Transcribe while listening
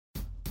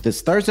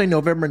This Thursday,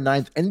 November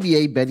 9th,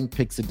 NBA Betting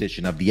Picks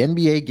edition of the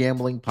NBA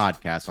Gambling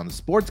Podcast on the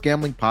Sports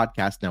Gambling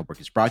Podcast Network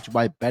is brought to you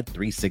by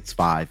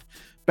Bet365.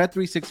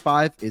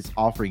 Bet365 is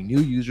offering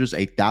new users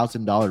a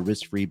 $1,000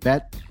 risk-free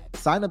bet.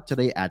 Sign up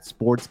today at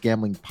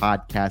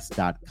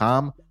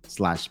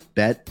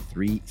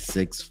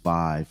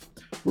sportsgamblingpodcast.com/bet365.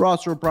 We're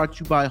also brought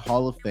to you by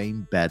Hall of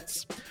Fame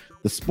Bets,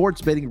 the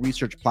sports betting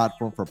research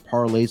platform for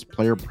parlays,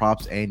 player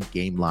props, and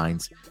game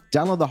lines.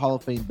 Download the Hall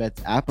of Fame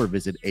Bets app or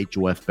visit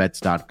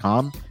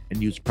hofbets.com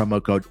and use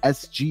promo code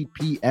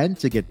SGPN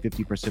to get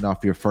 50%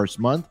 off your first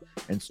month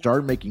and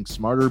start making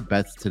smarter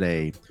bets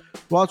today.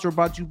 We're also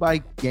brought to you by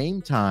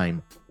Game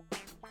Time.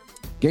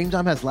 Game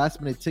Time has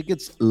last-minute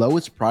tickets,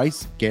 lowest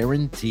price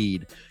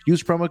guaranteed.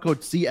 Use promo code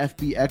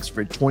CFBX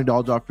for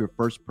 $20 off your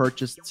first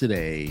purchase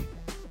today.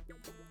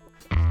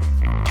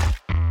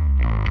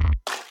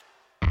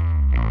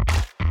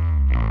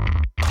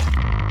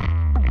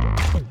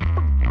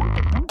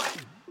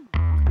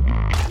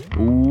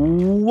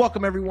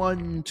 Welcome,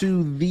 everyone,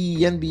 to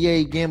the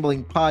NBA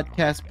Gambling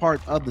Podcast, part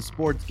of the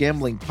Sports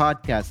Gambling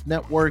Podcast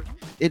Network.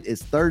 It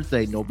is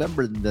Thursday,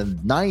 November the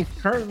 9th,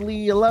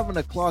 currently 11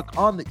 o'clock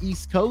on the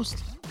East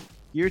Coast.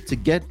 Here to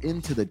get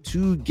into the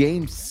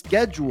two-game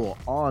schedule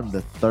on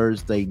the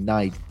Thursday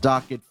night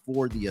docket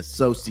for the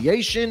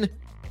association.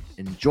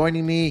 And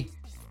joining me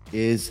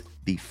is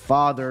the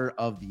father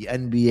of the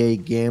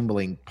NBA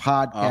Gambling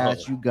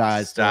Podcast. You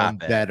guys know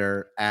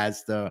better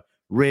as the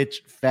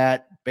Rich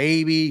Fat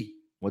Baby.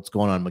 What's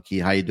going on,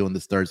 McKee? How you doing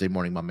this Thursday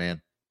morning, my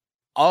man?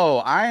 Oh,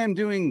 I am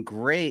doing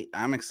great.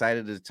 I'm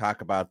excited to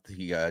talk about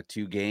the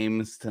two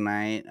games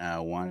tonight.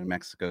 One in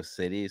Mexico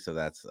City, so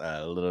that's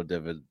a little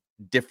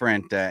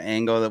different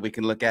angle that we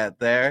can look at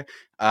there.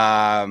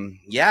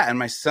 And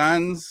my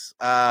son's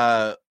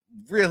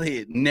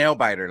really nail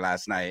biter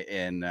last night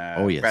in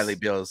Bradley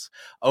Beal's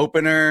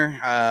opener,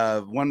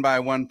 won by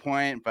 1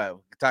 point. But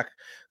talk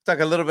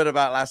a little bit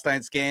about last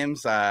night's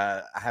games.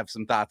 I have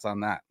some thoughts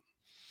on that.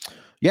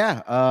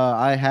 Yeah,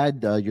 I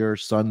had your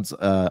son's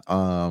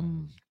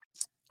on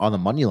the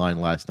money line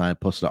last night. I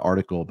posted an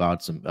article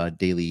about some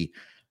daily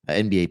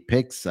NBA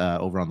picks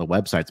over on the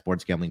website,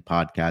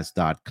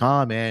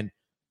 sportsgamblingpodcast.com, and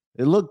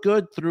it looked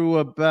good through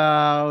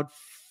about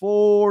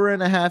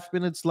 4.5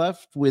 minutes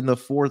left in the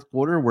fourth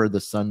quarter, where the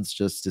Suns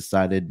just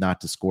decided not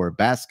to score a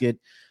basket.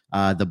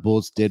 The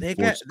Bulls did.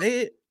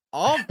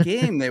 All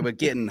game they were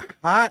getting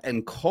hot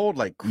and cold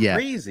like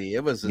crazy. Yeah.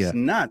 It was just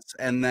nuts.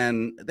 And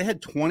then they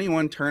had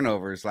 21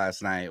 turnovers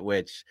last night,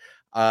 which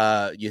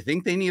you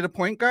think they need a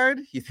point guard?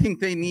 You think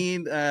they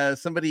need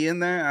somebody in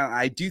there?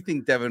 I do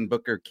think Devin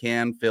Booker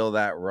can fill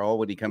that role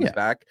when he comes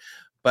back.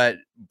 But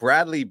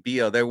Bradley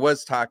Beal, there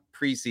was talk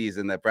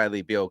preseason that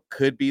Bradley Beal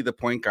could be the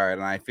point guard.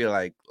 And I feel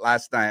like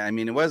last night, I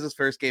mean, it was his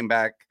first game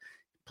back,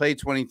 played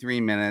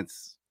 23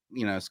 minutes,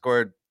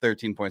 scored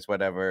 13 points,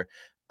 whatever.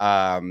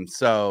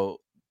 So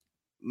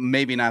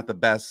maybe not the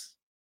best,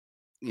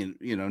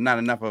 not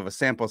enough of a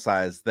sample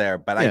size there,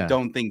 but I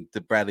don't think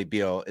that Bradley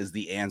Beal is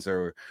the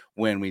answer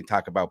when we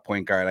talk about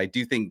point guard. I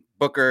do think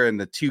Booker in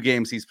the two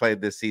games he's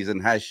played this season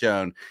has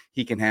shown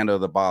he can handle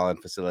the ball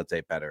and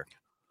facilitate better.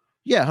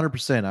 Yeah,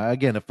 100%.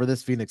 Again, for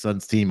this Phoenix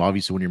Suns team,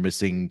 obviously when you're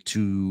missing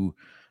two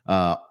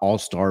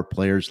all-star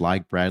players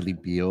like Bradley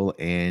Beal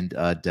and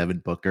Devin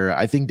Booker,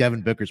 I think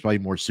Devin Booker is probably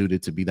more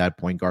suited to be that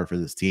point guard for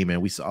this team.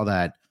 And we saw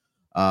that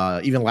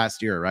even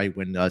last year, right,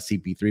 when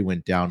CP3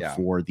 went down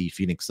for the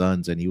Phoenix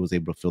Suns, and he was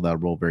able to fill that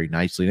role very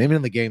nicely. And even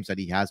in the games that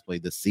he has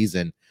played this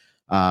season,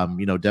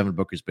 Devin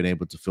Booker's been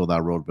able to fill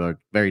that role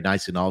very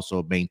nicely, and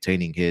also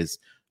maintaining his,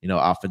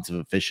 offensive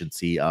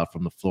efficiency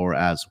from the floor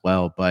as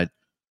well. But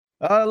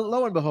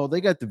lo and behold, they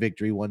got the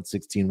victory,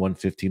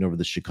 116-115 over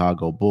the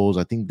Chicago Bulls.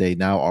 I think they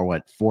now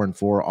are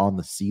 4-4 on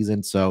the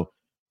season. So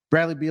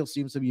Bradley Beal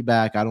seems to be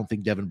back. I don't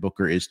think Devin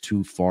Booker is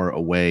too far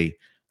away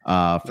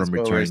from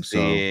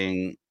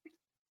returning.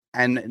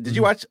 And did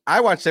you watch?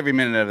 I watched every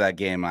minute of that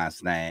game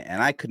last night,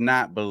 and I could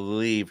not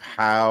believe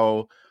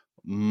how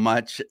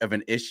much of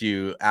an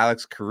issue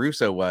Alex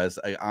Caruso was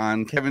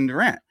on Kevin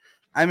Durant.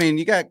 I mean,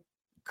 you got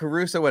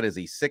Caruso, what is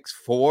he,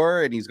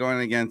 6'4", and he's going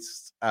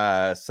against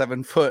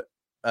 7 foot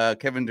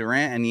Kevin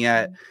Durant, and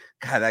yet,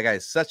 God, that guy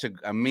is such an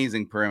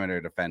amazing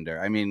perimeter defender.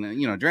 I mean,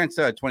 Durant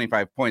still had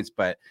 25 points,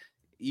 but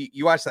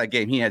you watch that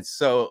game, he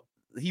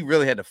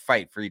really had to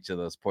fight for each of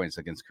those points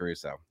against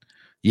Caruso.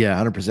 Yeah,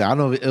 100%. I don't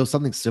know if it was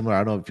something similar.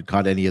 I don't know if you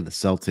caught any of the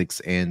Celtics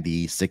and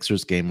the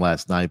Sixers game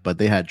last night, but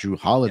they had Drew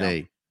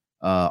Holiday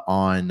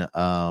on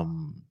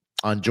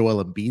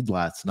Joel Embiid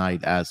last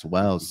night as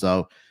well.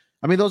 So,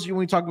 I mean, when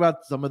we talk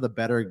about some of the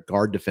better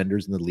guard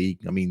defenders in the league,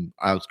 I mean,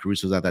 Alex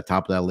Caruso's at the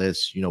top of that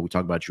list. We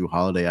talk about Drew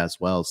Holiday as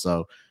well.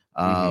 So,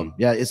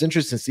 it's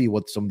interesting to see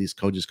what some of these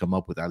coaches come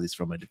up with, at least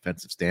from a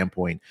defensive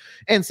standpoint,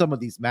 and some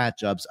of these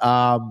matchups.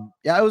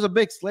 It was a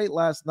big slate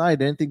last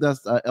night. Anything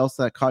else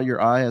that caught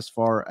your eye as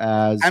far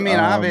as? I mean,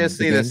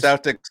 obviously the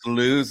Celtics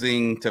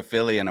losing to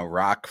Philly in a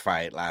rock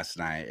fight last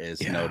night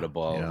is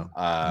notable.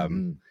 I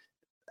mean,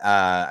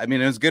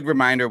 it was a good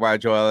reminder why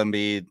Joel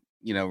Embiid,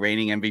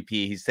 reigning MVP,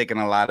 he's taken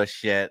a lot of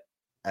shit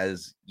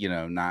as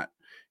not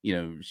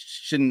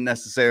shouldn't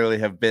necessarily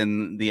have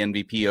been the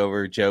MVP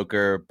over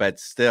Joker, but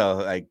still,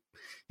 like,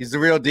 he's the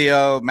real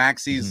deal.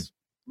 Maxey's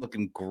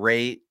looking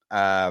great.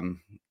 I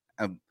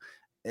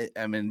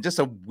mean, just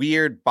a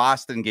weird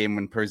Boston game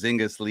when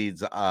Porzingis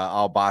leads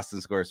all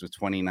Boston scores with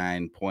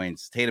 29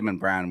 points. Tatum and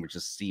Brown, which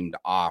just seemed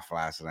off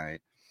last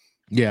night.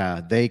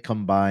 Yeah, they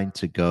combined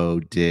to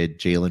did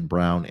Jaylen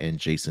Brown and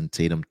Jason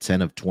Tatum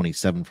 10 of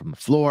 27 from the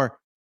floor.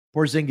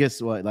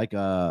 Porzingis, like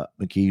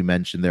McKee, you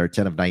mentioned there,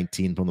 10 of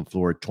 19 from the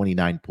floor,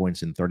 29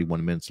 points in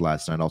 31 minutes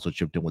last night. Also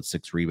chipped in with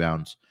 6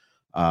 rebounds,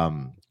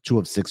 2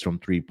 of 6 from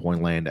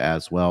 3-point land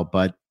as well.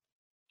 But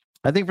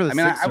I think for the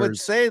Sixers, I would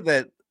say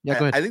that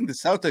I think the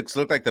Celtics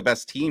look like the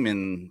best team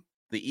in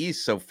the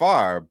East so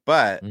far.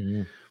 But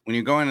when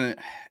you're going,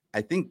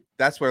 I think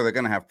that's where they're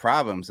going to have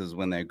problems, is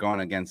when they're going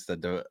against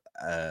a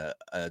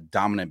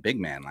dominant big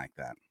man like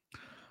that.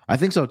 I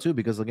think so too,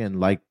 because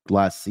again, like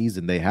last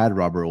season, they had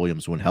Robert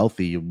Williams when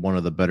healthy, one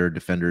of the better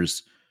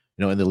defenders,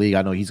 in the league.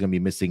 I know he's going to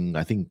be missing,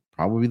 I think,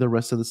 probably the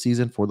rest of the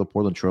season for the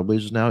Portland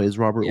Trailblazers now is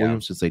Robert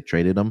Williams, since they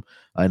traded him.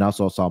 And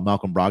also saw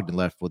Malcolm Brogdon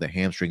left with a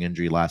hamstring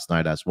injury last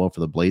night as well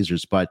for the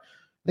Blazers. But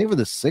I think for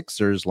the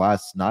Sixers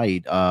last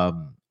night,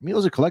 it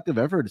was a collective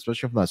effort,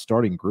 especially from that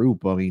starting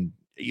group. I mean,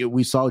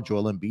 we saw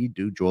Joel Embiid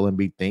do Joel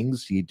Embiid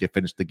things. He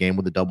finished the game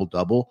with a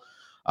double-double.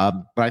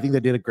 But I think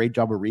they did a great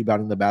job of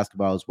rebounding the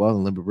basketball as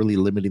well and really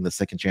limiting the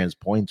second chance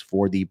points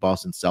for the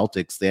Boston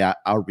Celtics. They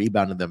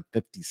out-rebounded them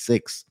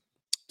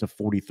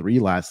 56-43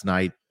 last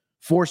night.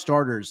 4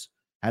 starters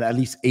had at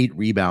least 8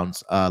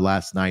 rebounds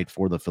last night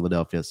for the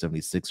Philadelphia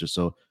 76ers.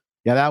 So,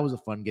 yeah, that was a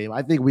fun game.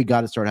 I think we got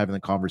to start having the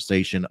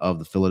conversation of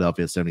the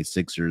Philadelphia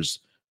 76ers.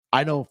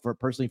 I know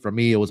personally for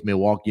me, it was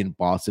Milwaukee and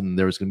Boston, and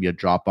there was going to be a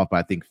drop-off.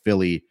 I think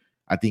Philly,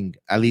 at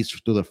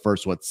least through the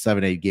first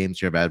 7-8 games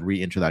here, I'd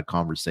re-enter that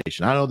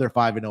conversation. I know they're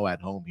 5-0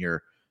 at home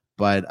here,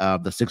 but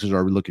the Sixers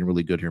are looking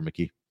really good here,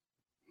 Mickey.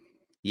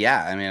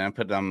 Yeah, I mean, I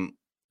put them,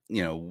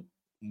 I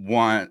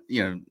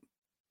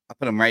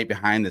put them right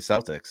behind the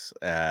Celtics,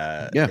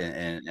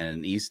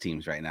 and East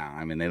teams right now.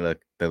 I mean, they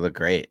look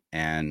great,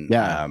 and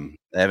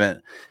they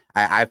haven't.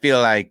 I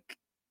feel like,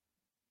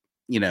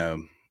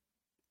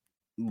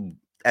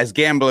 as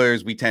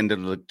gamblers, we tend to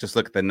look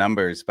at the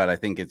numbers, but I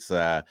think it's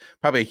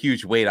probably a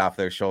huge weight off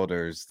their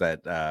shoulders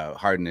that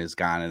Harden is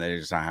gone, and they're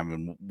just not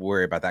having to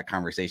worry about that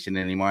conversation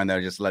anymore. And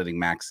they're just letting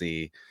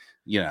Maxey,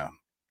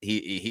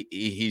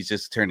 he's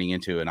just turning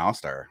into an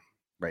all-star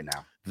right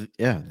now.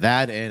 Yeah,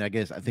 that, and I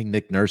think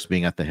Nick Nurse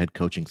being at the head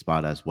coaching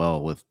spot as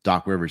well, with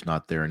Doc Rivers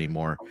not there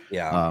anymore.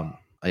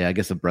 I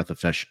guess a breath of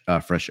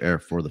fresh air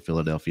for the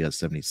Philadelphia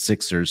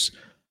 76ers.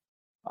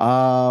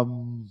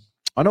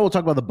 I know we'll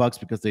talk about the Bucks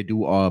because they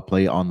do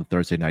play on the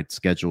Thursday night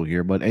schedule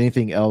here, but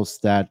anything else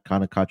that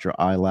kind of caught your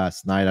eye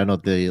last night? I know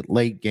the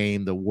late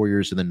game, the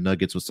Warriors and the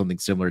Nuggets, was something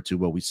similar to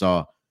what we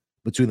saw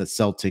between the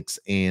Celtics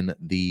and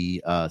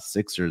the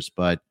Sixers,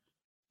 but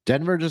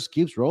Denver just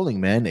keeps rolling,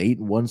 man.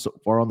 8-1 so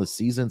far on the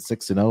season,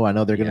 6-0. I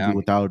know they're going to be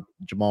without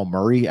Jamal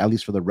Murray, at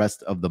least for the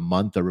rest of the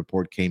month. The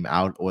report came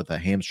out with a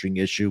hamstring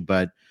issue,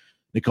 but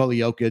Nikola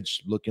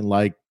Jokic looking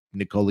like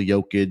Nikola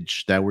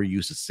Jokic that we're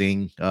used to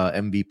seeing,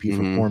 MVP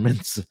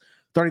performance.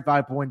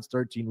 35 points,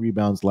 13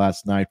 rebounds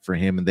last night for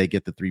him, and they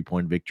get the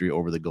 3-point victory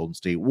over the Golden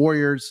State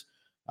Warriors.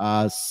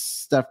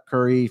 Steph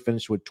Curry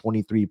finished with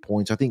 23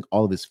 points. I think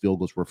all of his field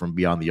goals were from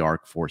beyond the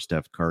arc for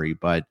Steph Curry,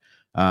 but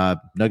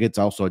Nuggets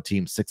also a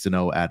team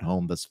 6-0 at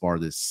home thus far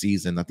this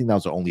season. I think that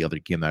was the only other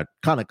game that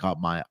kind of caught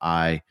my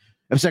eye,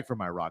 except for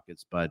my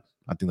Rockets, but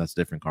I think that's a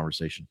different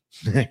conversation.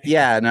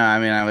 Yeah, no, I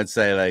mean, I would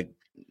say, like,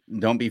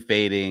 don't be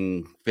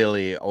fading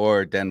Philly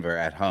or Denver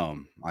at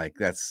home. Like,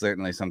 that's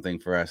certainly something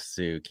for us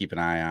to keep an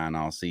eye on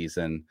all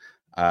season.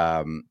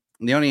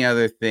 The only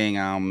other thing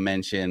I'll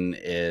mention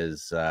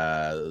is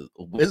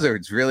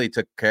Wizards really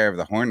took care of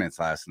the Hornets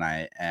last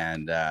night.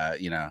 And,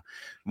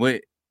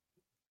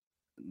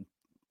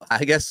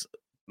 I guess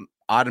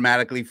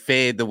automatically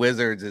fade the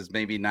Wizards is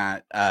maybe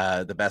not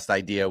the best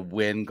idea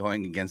when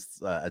going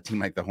against a team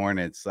like the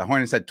Hornets. The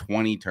Hornets had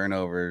 20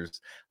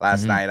 turnovers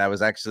last night. I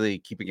was actually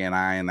keeping an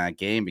eye on that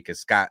game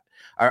because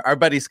our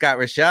buddy Scott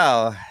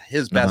Rochelle,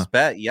 his best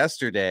bet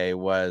yesterday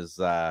was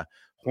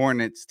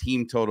Hornets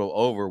team total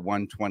over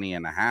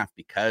 120.5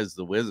 because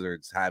the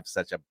Wizards have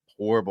such a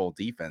horrible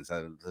defense,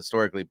 a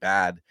historically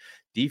bad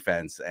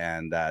defense,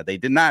 and they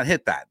did not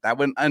hit that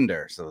went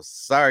under. So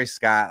sorry,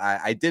 Scott,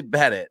 I did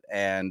bet it,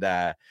 and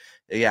that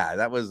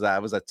was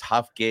a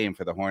tough game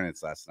for the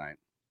Hornets last night.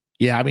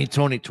 Yeah, I mean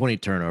 20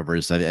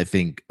 turnovers. I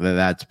think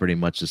that's pretty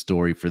much the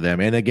story for them.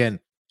 And again,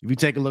 if you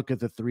take a look at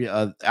the three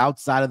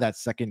outside of that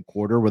second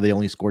quarter where they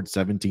only scored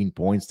 17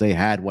 points, they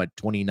had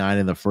 29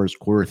 in the first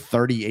quarter,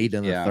 38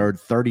 in the third,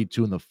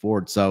 32 in the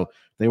fourth. So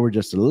they were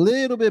just a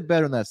little bit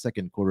better in that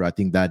second quarter. I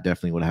think that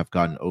definitely would have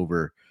gotten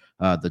over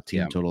the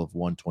team total of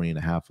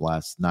 120.5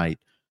 last night.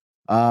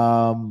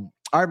 All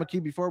right,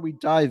 McKee, before we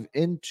dive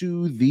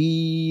into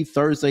the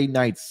Thursday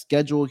night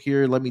schedule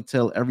here, let me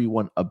tell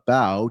everyone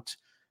about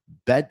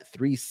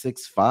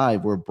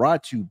Bet365. We're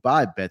brought to you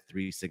by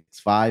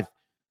Bet365.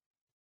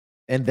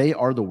 and they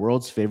are the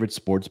world's favorite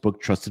sports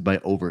book, trusted by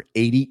over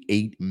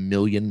 88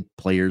 million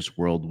players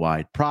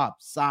worldwide.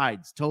 Props,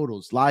 sides,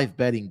 totals, live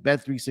betting,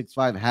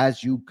 Bet365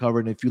 has you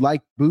covered. And if you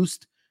like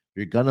Boost,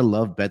 you're going to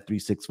love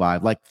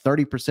Bet365. Like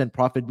 30%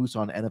 profit boost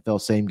on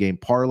NFL same-game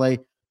parlay.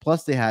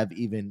 Plus, they have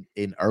even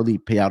an early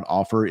payout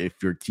offer if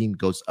your team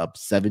goes up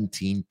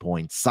 17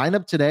 points. Sign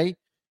up today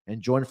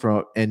and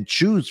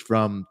choose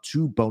from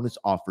 2 bonus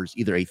offers,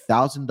 either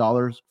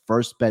 $1,000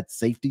 first bet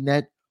safety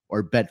net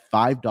or bet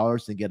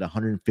 $5 and get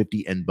 150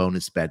 in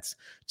bonus bets.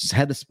 Just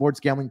head to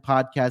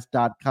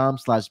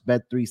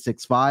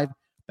sportsgamblingpodcast.com/bet365.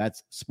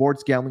 That's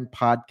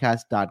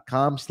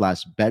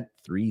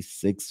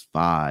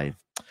sportsgamblingpodcast.com/bet365.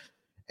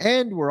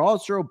 And we're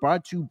also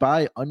brought to you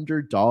by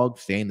Underdog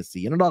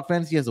Fantasy. Underdog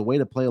Fantasy has a way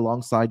to play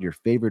alongside your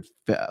favorite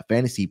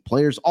fantasy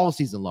players all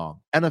season long.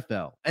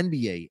 NFL,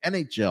 NBA,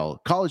 NHL,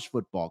 college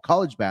football,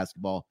 college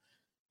basketball.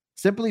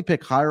 Simply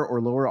pick higher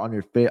or lower on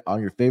your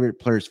favorite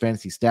players'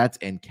 fantasy stats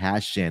and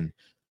cash in.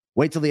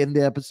 Wait till the end of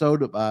the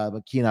episode.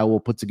 McKee and I will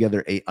put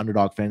together a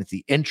Underdog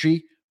Fantasy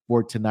entry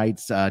for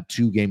tonight's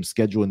 2-game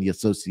schedule in the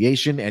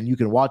association, and you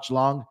can watch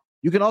along.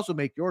 You can also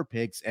make your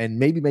picks and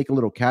maybe make a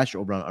little cash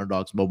over on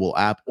Underdog's mobile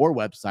app or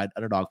website,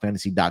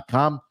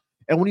 underdogfantasy.com.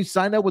 And when you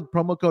sign up with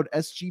promo code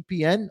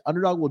SGPN,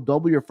 Underdog will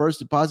double your first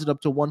deposit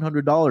up to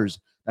 $100.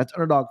 That's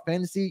Underdog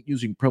Fantasy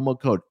using promo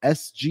code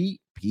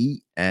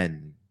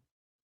SGPN.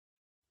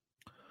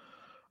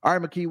 All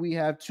right, McKee, we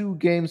have 2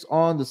 games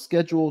on the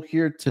schedule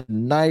here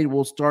tonight.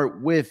 We'll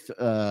start with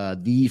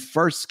the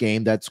first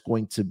game. That's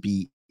going to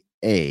be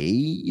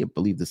I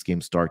believe this game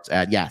starts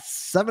at,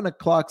 7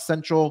 o'clock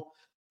Central.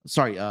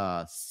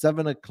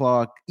 7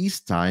 o'clock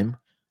East time.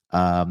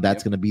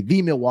 That's going to be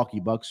the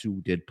Milwaukee Bucks,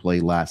 who did play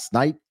last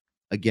night,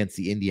 against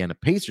the Indiana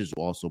Pacers,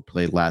 who also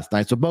played last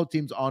night. So both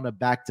teams on a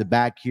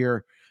back-to-back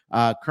here.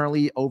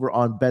 Currently over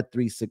on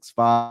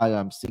Bet365,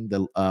 I'm seeing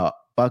the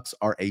Bucks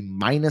are a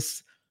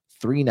minus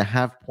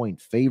 3.5 point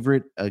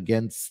favorite they're a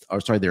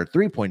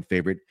 3-point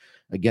favorite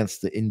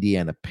against the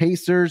Indiana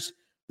Pacers.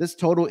 This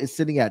total is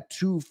sitting at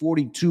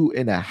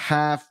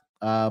 242.5.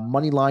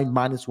 Money line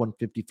minus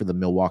 150 for the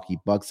Milwaukee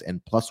Bucks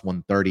and plus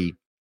 130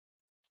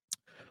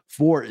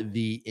 for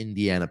the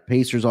Indiana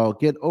Pacers. I'll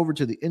get over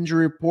to the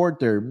injury report.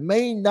 There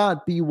may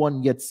not be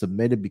one yet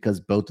submitted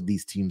because both of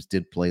these teams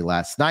did play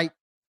last night,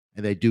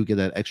 and they do get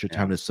that extra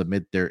time to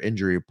submit their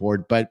injury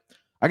report. But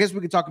I guess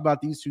we could talk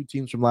about these 2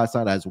 teams from last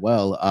night as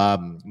well.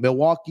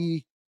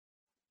 Milwaukee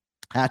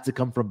had to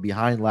come from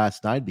behind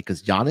last night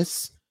because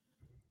Giannis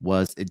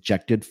was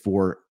ejected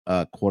for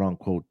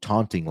quote-unquote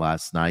taunting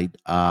last night.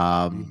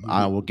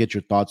 I will get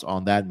your thoughts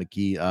on that,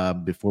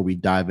 McKee, before we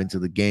dive into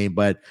the game.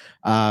 But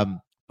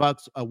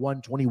Bucks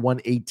won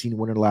 21-18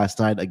 winner last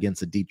night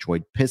against the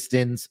Detroit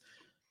Pistons.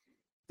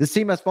 This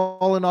team has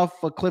fallen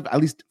off a cliff,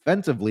 at least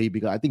defensively,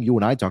 because I think you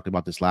and I talked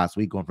about this last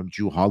week, going from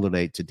Jrue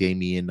Holiday to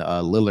Damian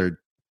Lillard.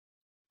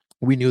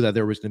 We knew that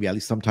there was going to be at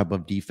least some type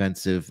of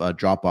defensive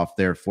drop-off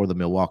there for the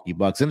Milwaukee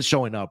Bucks, and it's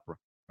showing up.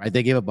 Right,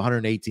 they gave up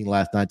 118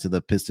 last night to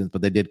the Pistons,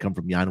 but they did come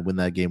from behind and win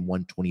that game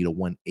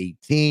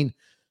 120-118.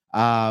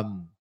 I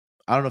don't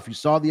know if you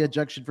saw the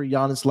ejection for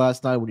Giannis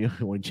last night. When you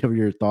want to give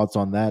your thoughts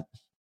on that?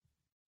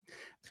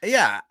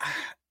 Yeah.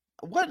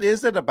 What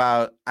is it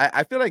about?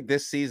 I feel like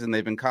this season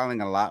they've been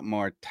calling a lot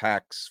more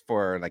techs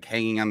for like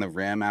hanging on the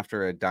rim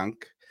after a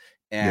dunk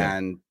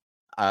and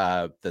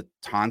the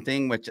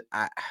taunting, which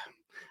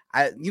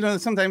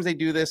sometimes they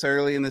do this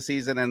early in the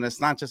season, and it's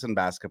not just in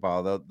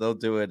basketball. They'll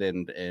do it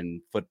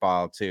in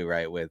football too,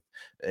 right? With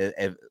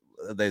if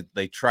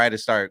they try to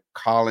start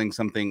calling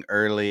something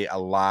early a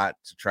lot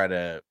to try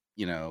to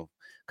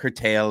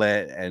curtail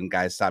it, and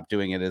guys stop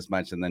doing it as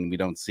much, and then we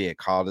don't see it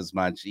called as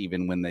much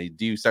even when they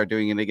do start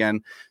doing it again.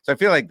 So I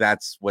feel like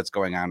that's what's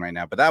going on right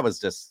now. But that was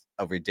just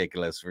a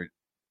ridiculous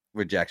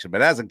rejection.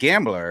 But as a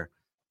gambler,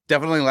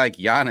 definitely like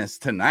Giannis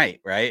tonight,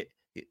 right?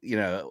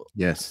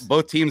 Yes,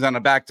 both teams on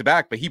a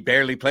back-to-back, but he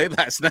barely played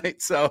last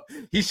night, so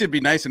he should be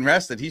nice and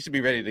rested. He should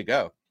be ready to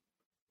go.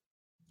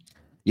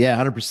 Yeah,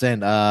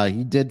 100%.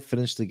 He did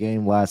finish the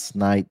game last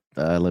night.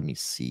 Let me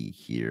see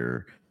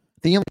here. I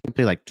think he only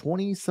played like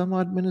 20 some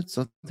odd minutes.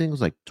 I think it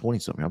was like 20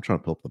 something. I'm trying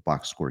to pull up the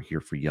box score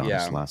here for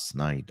Giannis last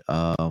night.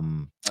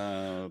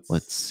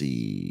 Let's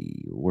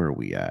see. Where are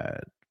we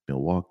at?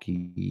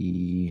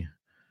 Milwaukee.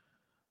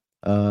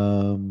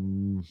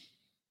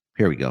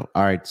 Here we go.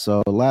 All right.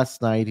 So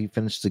last night he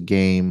finished the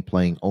game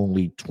playing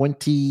only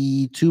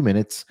 22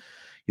 minutes.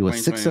 He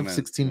was 6 of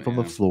 16 from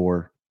the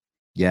floor.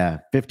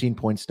 15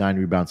 points, 9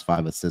 rebounds,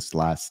 5 assists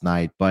last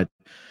night. But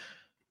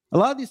a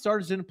lot of these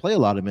starters didn't play a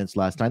lot of minutes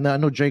last night. Now, I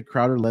know Jay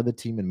Crowder led the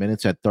team in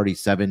minutes at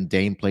 37.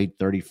 Dame played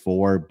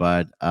 34,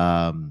 but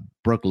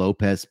Brook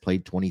Lopez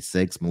played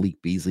 26.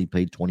 Malik Beasley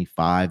played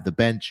 25. The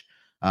bench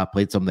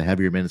played some of the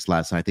heavier minutes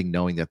last night, I think,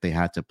 knowing that they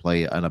had to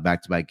play on a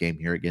back-to-back game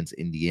here against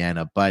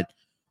Indiana. But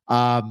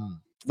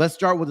let's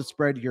start with the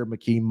spread here,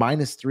 McKee.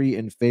 -3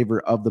 in favor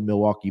of the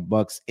Milwaukee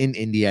Bucks in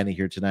Indiana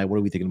here tonight. What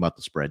are we thinking about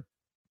the spread?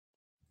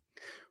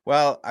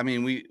 Well, I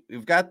mean,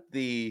 we've got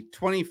the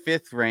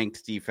 25th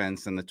ranked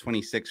defense and the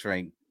 26th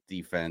ranked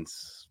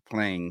defense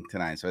playing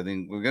tonight. So I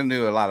think we're going to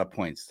do a lot of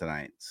points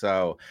tonight.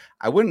 So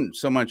I wouldn't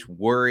so much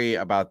worry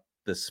about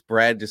the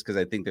spread just because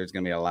I think there's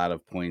going to be a lot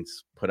of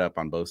points put up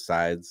on both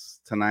sides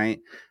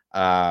tonight.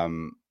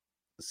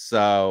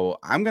 So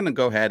I'm going to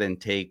go ahead and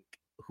take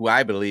who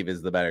I believe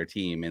is the better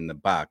team in the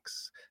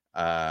Bucks.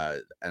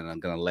 And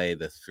I'm going to lay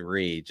the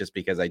 3 just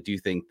because I do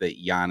think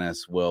that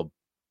Giannis will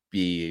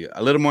be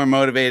a little more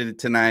motivated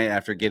tonight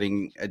after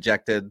getting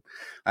ejected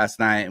last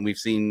night. And we've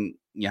seen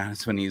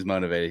Giannis when he's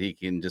motivated, he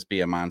can just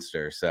be a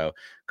monster. So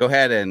go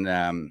ahead and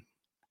I'm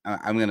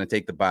going to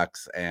take the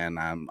Bucks, and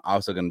I'm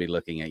also going to be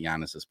looking at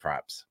Giannis's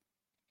props.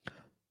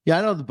 Yeah,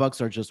 I know the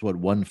Bucks are just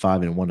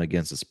 1-5-1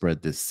 against the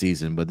spread this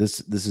season, but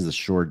this is a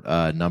short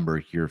number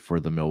here for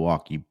the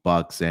Milwaukee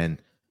Bucks.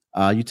 And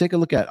you take a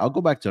look at, I'll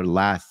go back to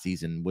last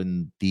season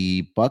when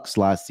the Bucks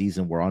last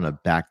season were on a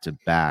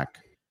back-to-back.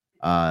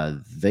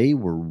 They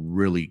were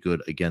really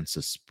good against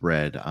the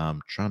spread.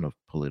 I'm trying to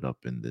pull it up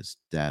in this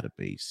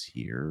database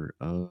here.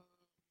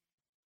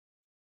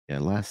 Yeah,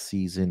 last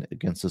season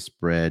against the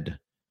spread,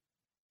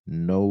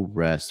 no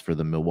rest for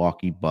the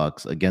Milwaukee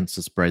Bucks against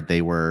the spread.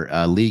 They were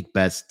league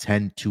best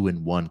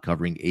 10-2-1,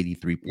 covering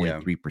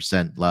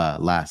 83.3%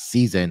 last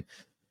season.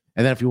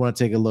 And then if you want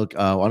to take a look,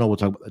 I know we'll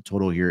talk about the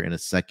total here in a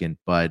second,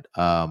 but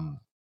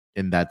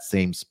in that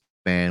same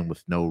span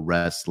with no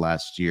rest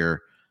last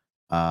year,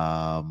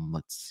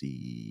 let's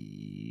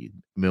see,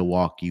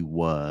 Milwaukee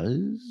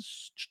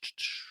was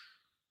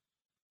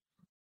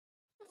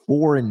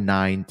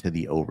 4-9 to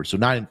the over, so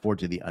 9-4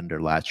 to the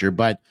under last year.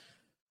 But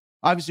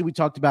obviously, we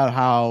talked about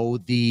how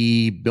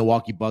the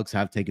Milwaukee Bucks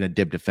have taken a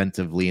dip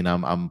defensively, and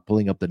I'm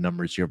pulling up the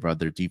numbers here for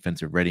their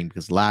defensive rating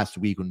because last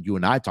week when you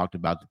and I talked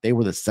about that, they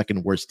were the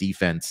second worst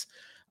defense,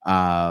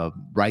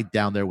 right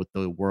down there with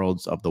the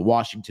worlds of the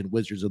Washington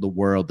Wizards of the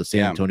world, the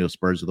San Antonio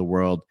Spurs of the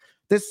world.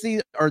 This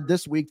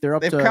week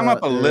they've come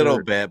up a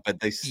little bit, but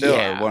they still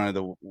are one of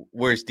the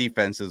worst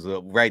defenses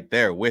right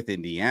there with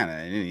Indiana,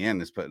 and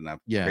Indiana's putting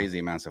up crazy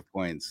amounts of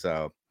points.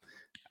 So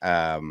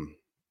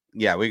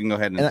yeah, we can go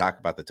ahead and talk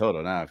about the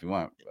total now if you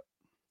want.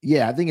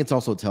 Yeah, I think it's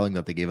also telling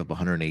that they gave up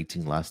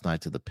 118 last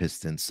night to the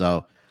Pistons.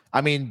 So,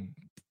 I mean,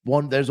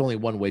 there's only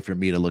one way for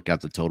me to look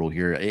at the total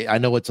here. I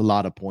know it's a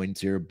lot of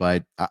points here,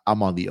 but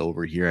I'm on the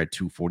over here at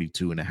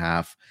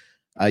 242.5.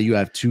 You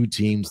have two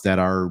teams that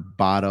are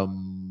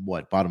bottom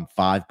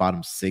 5,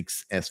 bottom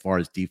 6 as far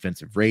as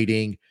defensive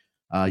rating.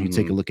 You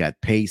take a look at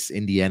pace.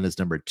 Indiana's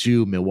number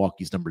 2,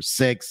 Milwaukee's number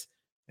 6.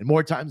 And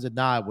more times than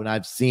not, when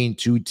I've seen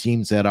two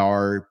teams that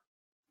are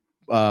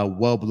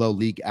well below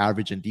league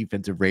average in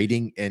defensive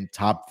rating and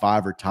top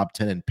 5 or top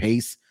 10 in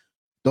pace,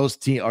 those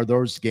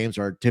games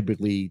are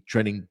typically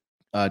trending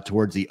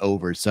towards the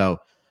over. So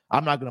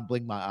I'm not going to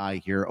blink my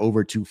eye here.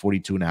 Over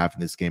 242.5 in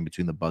this game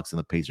between the Bucks and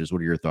the Pacers.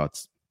 What are your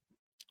thoughts?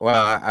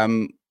 Well,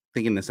 I'm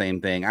thinking the same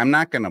thing. I'm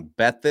not going to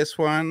bet this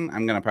one.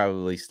 I'm going to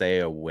probably stay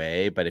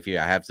away. But if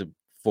I have to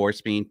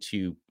force me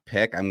to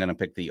pick, I'm going to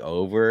pick the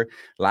over.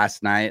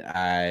 Last night,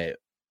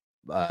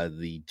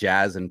 the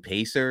Jazz and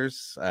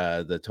Pacers,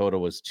 the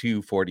total was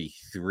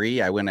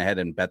 243. I went ahead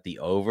and bet the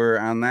over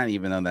on that,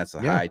 even though that's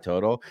a high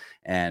total,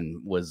 and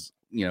was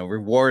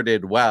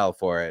rewarded well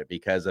for it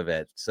because of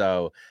it.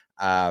 So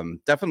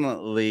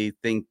definitely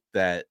think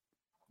that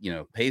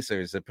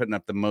Pacers are putting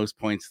up the most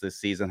points this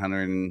season,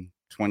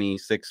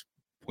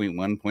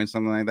 126.1 points,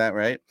 something like that,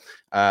 right?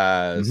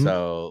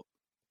 So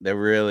they're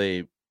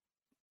really,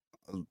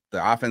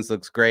 the offense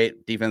looks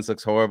great, defense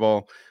looks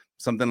horrible.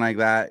 Something like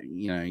that,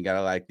 you got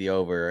to like the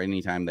over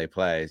anytime they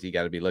play. So you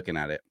got to be looking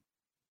at it.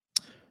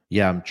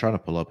 Yeah, I'm trying to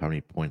pull up how many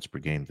points per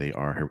game they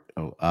are.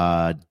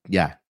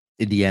 Yeah,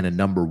 Indiana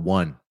number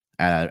 1,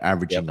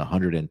 averaging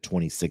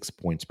 126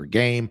 points per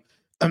game.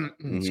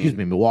 Excuse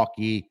me,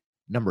 Milwaukee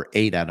number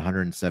 8 at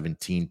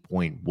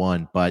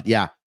 117.1. But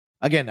yeah,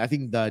 again, I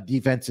think the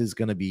defense is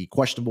going to be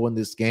questionable in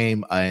this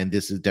game, and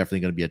this is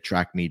definitely going to be a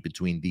track meet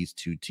between these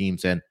two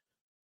teams. And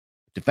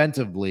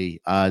defensively,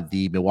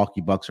 the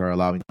Milwaukee Bucks are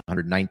allowing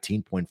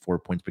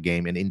 119.4 points per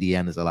game, and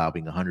Indiana is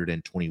allowing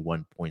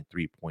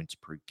 121.3 points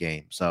per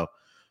game. So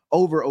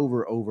over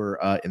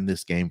in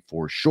this game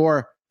for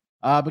sure.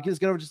 But let's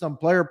get over to some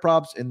player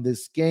props in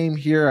this game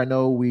here. I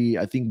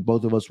think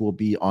both of us will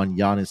be on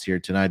Giannis here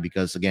tonight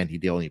because, again,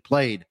 he only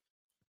played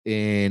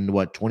in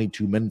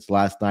 22 minutes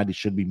last night. He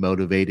should be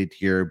motivated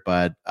here.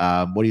 But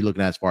what are you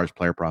looking at as far as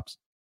player props?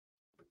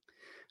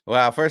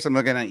 Well, first I'm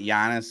looking at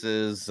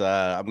Giannis's.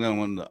 I'm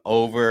going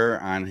over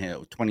on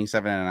him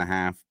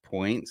 27.5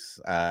 points.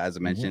 As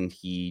I mentioned,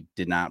 he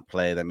did not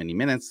play that many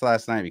minutes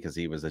last night because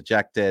he was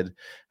ejected.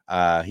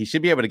 He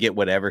should be able to get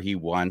whatever he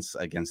wants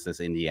against this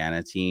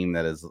Indiana team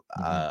that is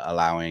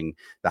allowing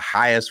the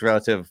highest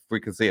relative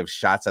frequency of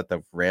shots at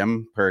the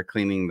rim per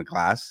cleaning the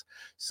glass.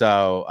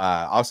 So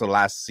also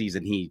last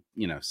season, he,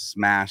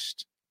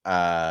 smashed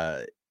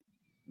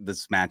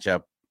this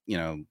matchup,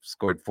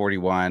 scored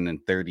 41 and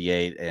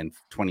 38 and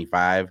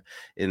 25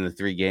 in the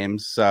 3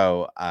 games.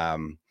 So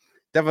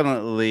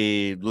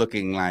definitely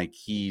looking like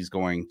he's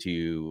going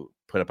to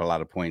put up a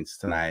lot of points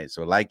tonight.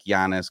 So like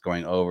Giannis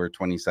going over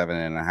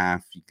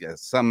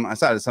 27.5. I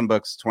saw some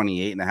books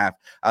 28.5.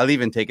 I'll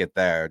even take it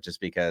there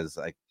just because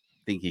I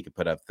think he could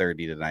put up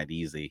 30 tonight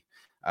easy.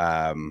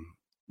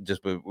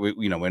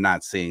 We're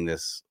not seeing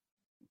this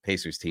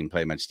Pacers team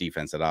play much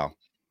defense at all.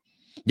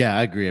 Yeah,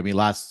 I agree. I mean,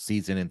 last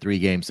season in 3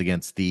 games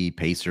against the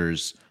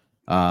Pacers,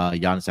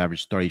 Giannis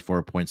averaged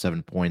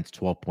 34.7 points,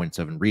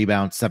 12.7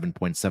 rebounds,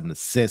 7.7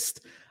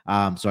 assists.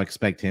 So I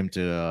expect him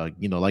to,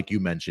 like you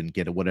mentioned,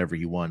 get whatever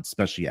he wants,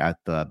 especially at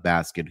the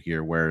basket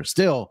here, where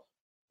still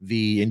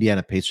the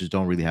Indiana Pacers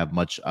don't really have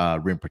much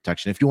rim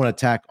protection. If you want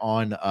to tack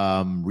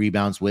on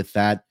rebounds with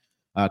that,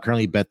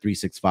 currently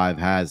Bet365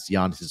 has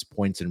Giannis's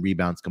points and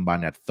rebounds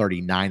combined at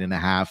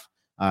 39.5.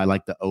 I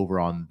like the over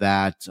on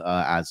that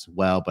as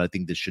well, but I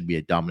think this should be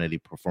a dominating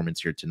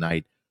performance here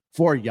tonight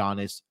for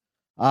Giannis.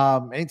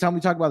 Anytime we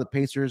talk about the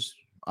Pacers,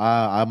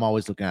 I'm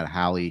always looking at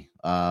Hallie.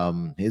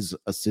 His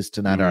assists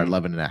tonight are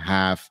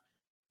 11.5.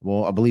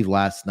 Well, I believe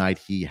last night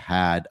he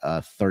had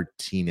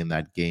 13 in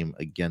that game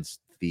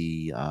against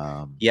the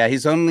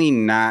he's only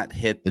not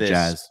hit the this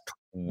Jazz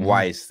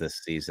twice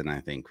this season,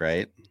 I think,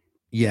 right?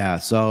 Yeah,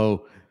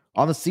 so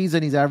on the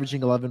season, he's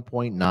averaging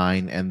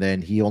 11.9, and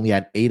then he only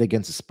had 8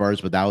 against the Spurs,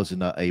 but that was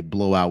in a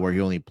blowout where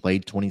he only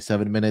played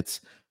 27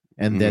 minutes.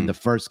 And then the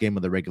first game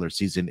of the regular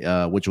season,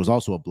 which was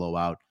also a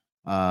blowout,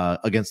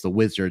 against the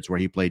Wizards, where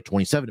he played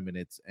 27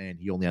 minutes and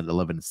he only had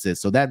 11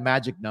 assists. So that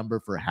magic number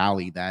for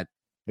Hallie, that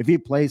if he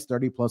plays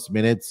 30-plus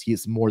minutes,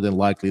 he's more than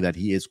likely that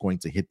he is going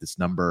to hit this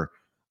number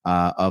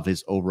of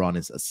his over on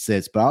his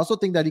assists. But I also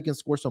think that he can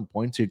score some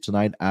points here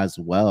tonight as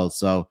well.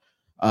 So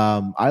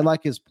I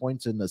like his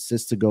points and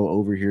assists to go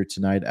over here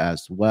tonight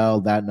as well.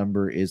 That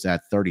number is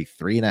at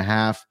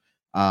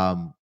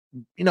 33.5.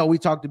 We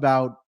talked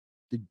about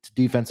the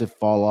defensive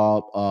fall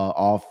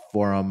off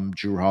from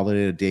Jrue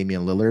Holiday to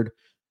Damian Lillard.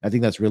 I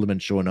think that's really been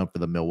showing up for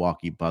the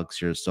Milwaukee Bucks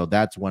here. So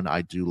that's one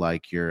I do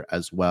like here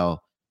as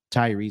well.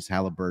 Tyrese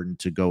Halliburton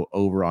to go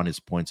over on his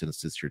points and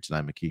assists here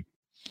tonight, McKee.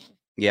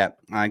 Yeah,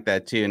 I like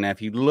that too. And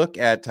if you look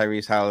at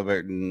Tyrese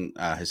Halliburton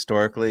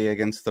historically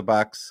against the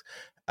Bucks,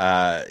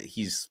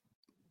 he's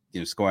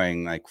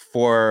scoring like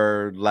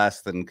 4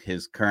 less than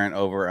his current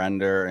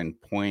over-under in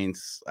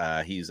points.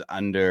 He's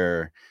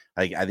under,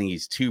 I think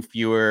he's 2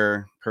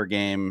 fewer per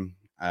game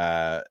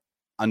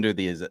under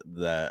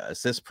the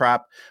assist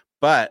prop.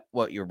 But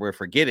what we're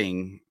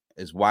forgetting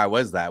is, why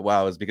was that?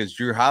 Well, it was because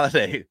Jrue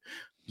Holiday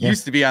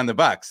used to be on the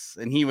Bucks,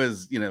 and he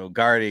was,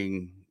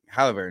 guarding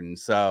Halliburton.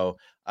 So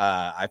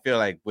I feel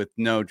like with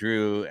no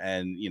Jrue,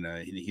 and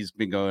he's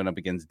been going up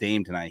against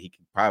Dame tonight, he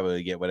could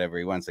probably get whatever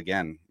he wants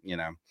again.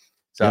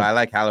 So I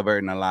like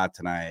Halliburton a lot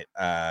tonight.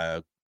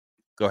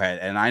 Go ahead.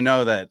 And I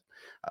know that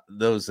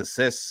those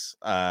assists,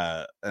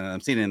 and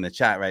I'm seeing it in the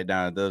chat right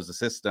now, those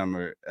assist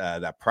number,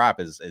 that prop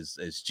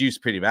is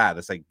juiced pretty bad.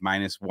 It's like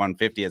minus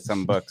 150 at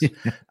some books.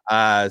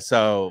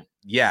 So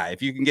yeah,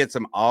 if you can get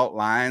some alt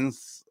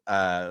lines,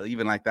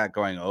 even like that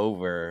going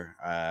over,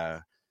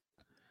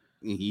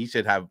 he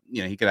should have,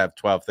 he could have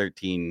 12,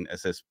 13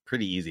 assists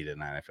pretty easy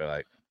tonight, I feel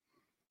like.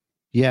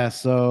 Yeah,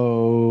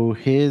 so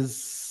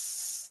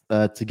his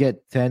to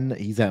get 10,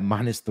 he's at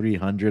minus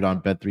 300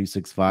 on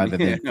Bet365,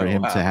 and then for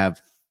him to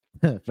have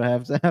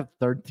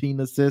 13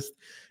 assists,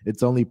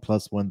 it's only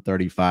plus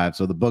 135.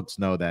 So the books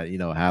know that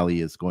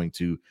Hallie is going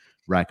to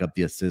rack up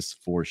the assists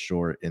for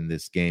sure in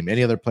this game.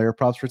 Any other player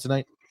props for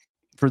tonight?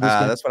 For this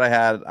game? That's what I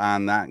had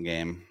on that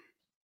game.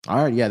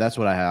 All right, yeah, that's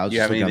what I had. Do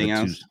you have anything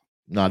else?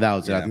 No, that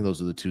was it. I think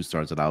those are the 2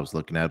 stars that I was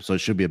looking at. So it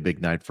should be a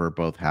big night for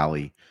both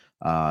Hallie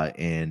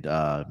and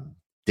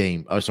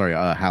Dame. Oh, sorry,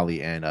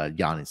 Hallie and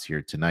Giannis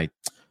here tonight.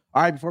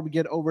 All right, before we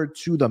get over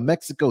to the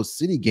Mexico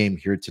City game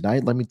here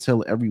tonight, let me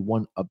tell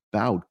everyone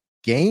about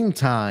Game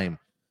Time.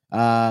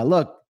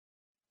 Look,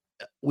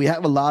 we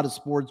have a lot of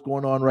sports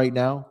going on right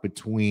now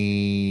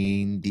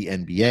between the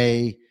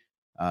NBA,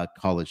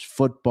 college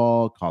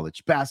football,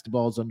 college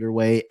basketball is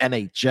underway,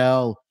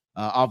 NHL,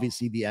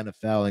 obviously the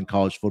NFL and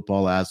college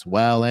football as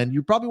well. And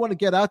you probably want to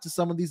get out to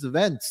some of these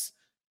events.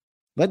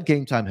 Let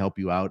Game Time help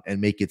you out and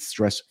make it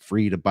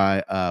stress-free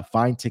to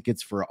find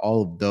tickets for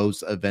all of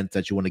those events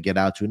that you want to get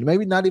out to. And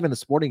maybe not even a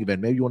sporting event.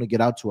 Maybe you want to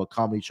get out to a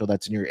comedy show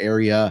that's in your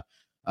area,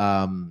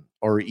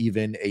 or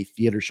even a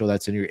theater show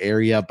that's in your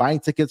area. Buying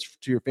tickets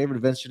to your favorite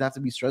events shouldn't have to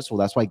be stressful.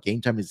 That's why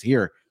Game Time is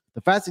here. The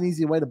fast and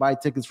easy way to buy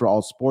tickets for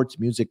all sports,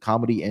 music,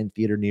 comedy, and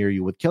theater near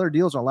you. With killer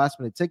deals on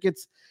last-minute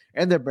tickets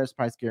and their best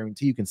price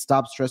guarantee, you can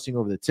stop stressing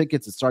over the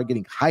tickets and start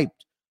getting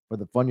hyped for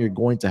the fun you're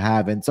going to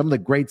have. And some of the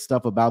great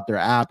stuff about their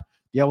app,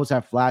 they always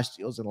have flash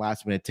deals and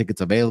last-minute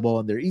tickets available,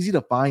 and they're easy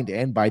to find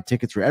and buy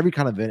tickets for every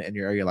kind of event in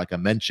your area, like I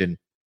mentioned.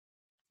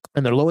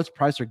 And their lowest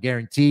price are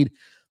guaranteed.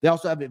 They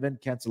also have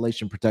event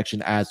cancellation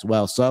protection as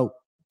well. So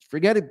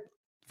forget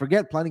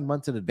planning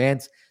months in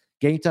advance.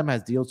 Game Time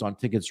has deals on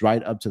tickets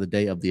right up to the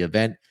day of the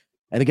event.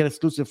 And to get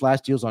exclusive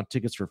flash deals on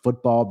tickets for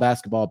football,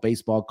 basketball,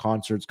 baseball,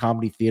 concerts,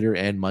 comedy, theater,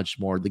 and much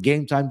more. The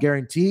Game Time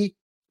guarantee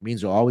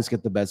means you'll always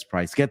get the best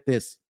price. Get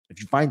this. If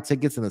you find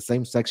tickets in the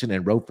same section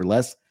and row for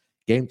less,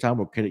 Game Time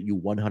will credit you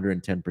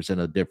 110% of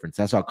the difference.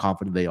 That's how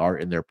confident they are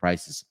in their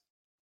prices.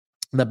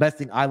 And the best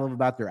thing I love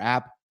about their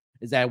app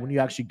is that when you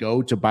actually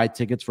go to buy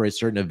tickets for a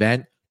certain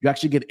event, you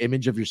actually get an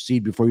image of your seat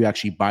before you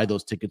actually buy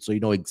those tickets, so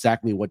you know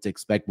exactly what to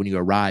expect when you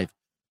arrive.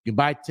 You can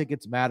buy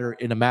tickets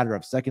in a matter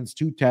of seconds,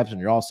 2 taps, and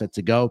you're all set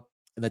to go.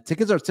 And the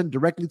tickets are sent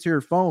directly to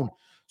your phone,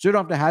 so you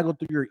don't have to haggle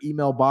through your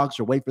email box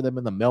or wait for them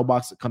in the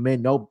mailbox to come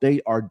in. Nope,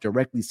 they are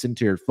directly sent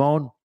to your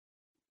phone.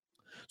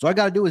 So all I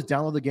got to do is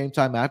download the Game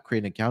Time app, create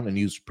an account, and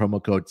use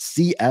promo code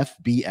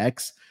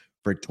CFBX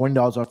for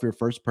 $20 off your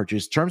first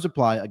purchase. Terms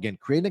apply. Again,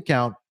 create an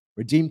account,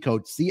 redeem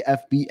code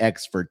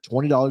CFBX for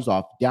 $20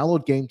 off.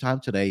 Download Game Time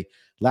today.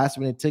 Last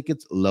minute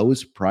tickets,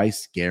 lowest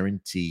price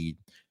guaranteed.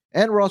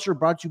 And we're also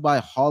brought to you by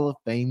Hall of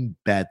Fame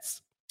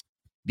Bets,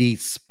 the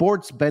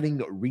sports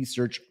betting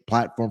research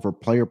platform for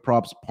player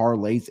props,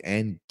 parlays,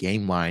 and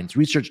game lines.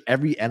 Research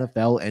every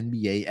NFL,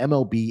 NBA,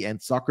 MLB,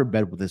 and soccer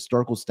bet with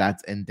historical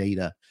stats and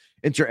data.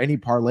 Enter any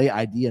parlay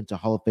ID into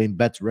Hall of Fame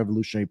Bet's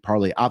revolutionary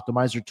parlay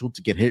optimizer tool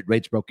to get hit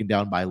rates broken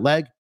down by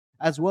leg,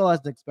 as well as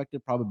an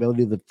expected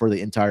probability for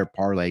the entire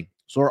parlay.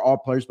 So are all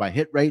players by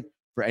hit rate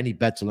for any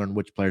bet to learn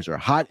which players are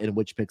hot and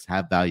which picks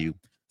have value.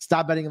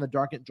 Stop betting in the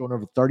dark and join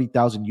over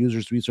 30,000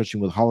 users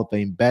researching with Hall of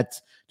Fame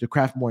Bets to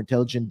craft more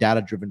intelligent,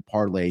 data-driven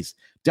parlays.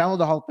 Download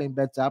the Hall of Fame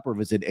Bets app or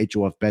visit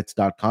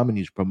hofbets.com and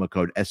use promo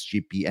code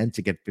SGPN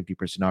to get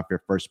 50% off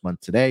your first month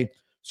today.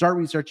 Start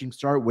researching,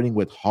 start winning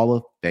with Hall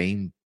of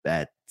Fame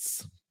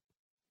Bets.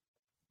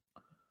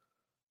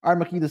 All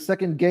right, Maki, the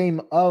second game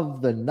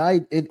of the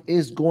night, it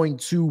is going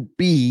to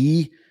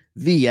be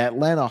the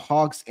Atlanta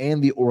Hawks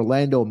and the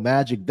Orlando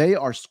Magic. They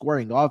are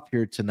squaring off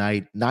here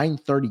tonight,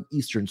 9:30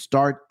 Eastern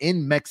start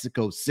in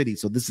Mexico City.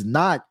 So this is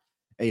not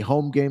a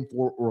home game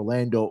for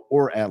Orlando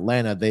or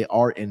Atlanta. They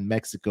are in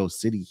Mexico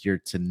City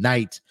here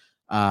tonight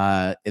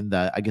in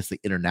the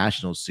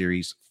international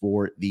series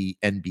for the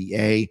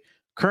NBA.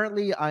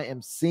 Currently, I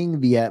am seeing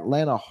the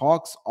Atlanta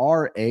Hawks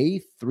are a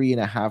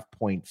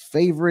 3.5-point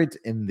favorite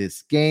in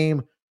this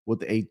game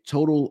with a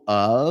total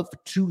of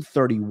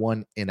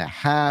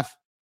 231.5.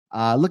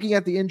 Looking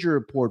at the injury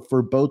report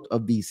for both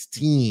of these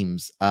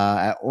teams,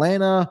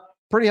 Atlanta,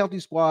 pretty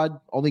healthy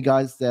squad. Only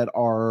guys that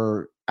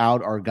are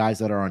out are guys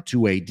that are on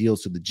two-way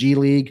deals to the G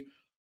League.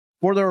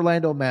 For the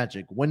Orlando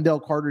Magic, Wendell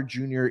Carter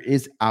Jr.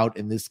 is out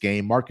in this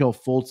game. Markelle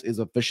Fultz is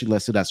officially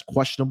listed as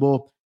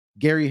questionable.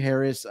 Gary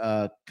Harris,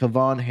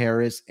 Kevon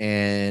Harris,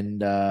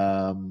 and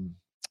that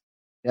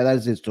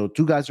is it. So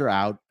 2 guys are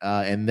out.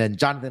 And then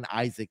Jonathan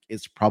Isaac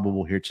is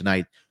probable here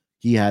tonight.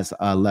 He has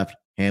left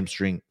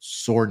hamstring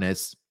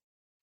soreness.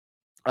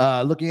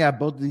 Looking at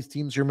both of these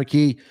teams here,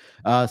 McKee,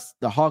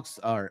 the Hawks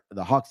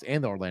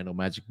and the Orlando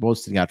Magic both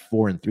sitting at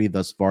 4-3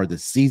 thus far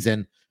this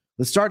season.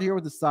 Let's start here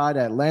with the side.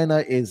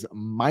 Atlanta is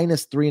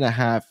minus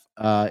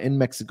 3.5 in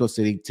Mexico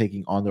City,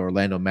 taking on the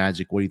Orlando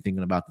Magic. What are you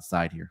thinking about the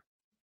side here?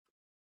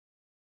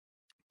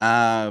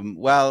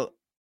 Well,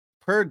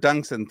 per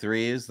dunks and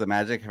threes, the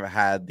Magic have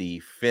had the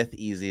 5th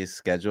easiest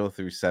schedule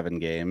through 7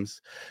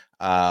 games,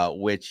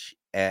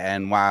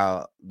 and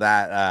while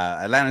that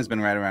Atlanta's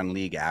been right around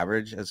league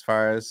average as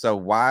far as, so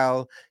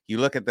while you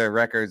look at their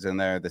records and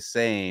they're the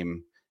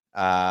same,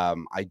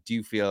 I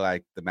do feel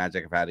like the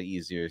Magic have had an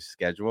easier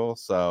schedule.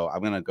 So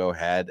I'm going to go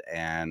ahead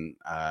and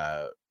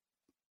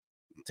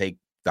take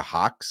the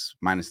Hawks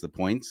minus the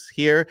points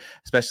here,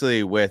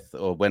 especially with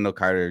Wendell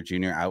Carter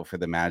Jr. out for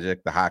the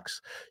Magic. The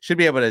Hawks should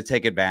be able to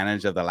take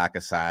advantage of the lack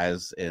of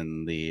size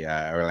in the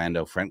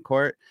Orlando front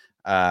court.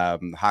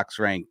 Hawks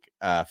rank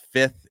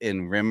 5th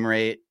in rim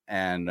rate,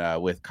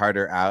 and with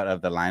Carter out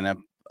of the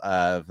lineup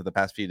for the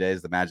past few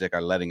days, the Magic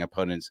are letting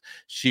opponents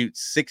shoot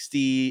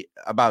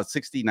about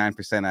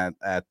 69%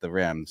 at the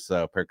rim,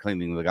 so per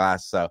cleaning the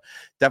glass. So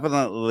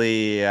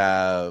definitely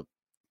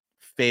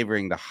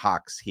favoring the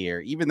Hawks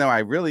here, even though I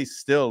really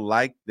still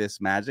like this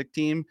Magic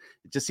team.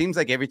 It just seems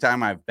like every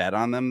time I've bet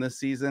on them this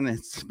season,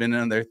 it's been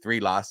in their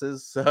 3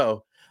 losses.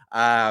 So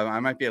I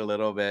might be a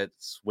little bit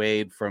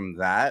swayed from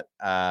that.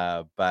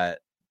 But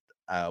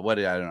I don't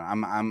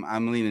know.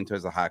 I'm leaning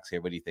towards the Hawks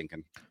here. What are you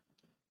thinking?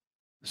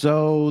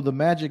 So the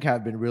Magic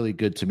have been really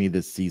good to me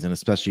this season,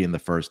 especially in the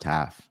first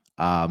half.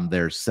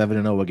 They're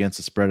 7-0 against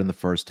the spread in the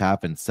first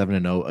half, and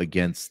 7-0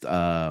 against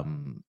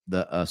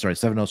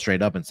 7-0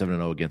 straight up and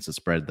 7-0 against the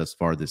spread thus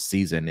far this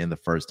season in the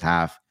first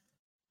half.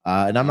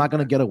 And I'm not going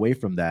to get away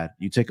from that.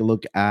 You take a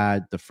look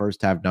at the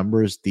first half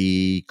numbers.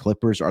 The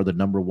Clippers are the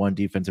number 1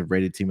 defensive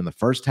rated team in the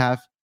first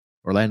half.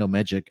 Orlando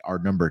Magic are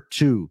number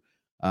 2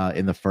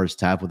 in the first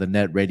half with a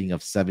net rating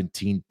of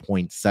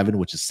 17.7,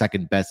 which is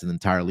second best in the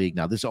entire league.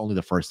 Now, this is only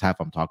the first half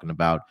I'm talking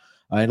about.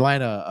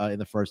 Atlanta in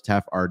the first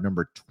half are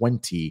number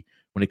 20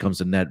 when it comes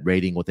to net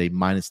rating with a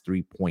minus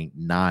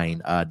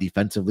 3.9.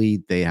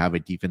 Defensively, they have a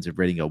defensive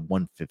rating of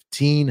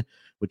 115,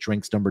 which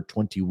ranks number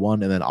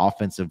 21. And then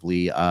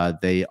offensively,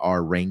 they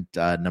are ranked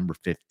number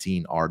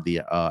 15 are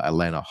the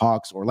Atlanta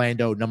Hawks.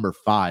 Orlando, number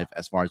 5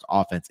 as far as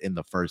offense in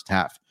the first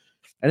half.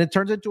 And it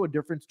turns into a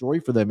different story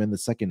for them in the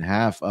second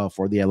half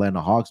for the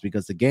Atlanta Hawks,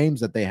 because the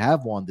games that they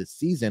have won this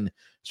season,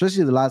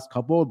 especially the last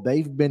couple,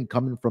 they've been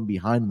coming from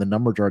behind. The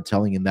numbers are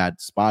telling in that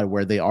spot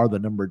where they are the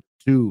number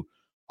 2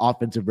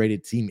 offensive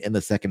rated team in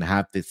the second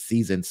half this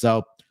season.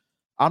 So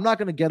I'm not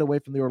going to get away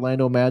from the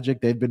Orlando Magic.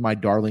 They've been my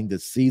darling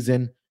this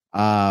season,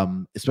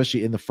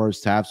 especially in the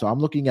first half. So I'm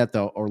looking at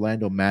the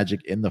Orlando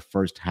Magic in the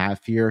first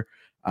half here.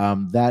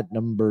 That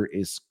number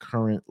is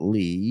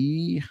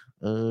currently,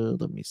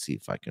 let me see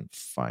if I can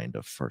find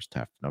a first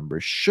half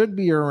number. Should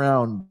be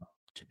around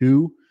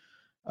 2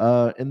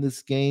 in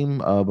this game,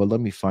 but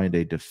let me find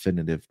a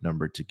definitive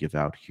number to give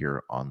out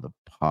here on the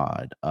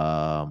pod.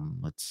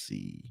 Let's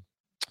see.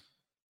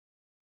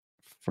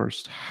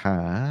 First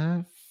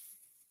half.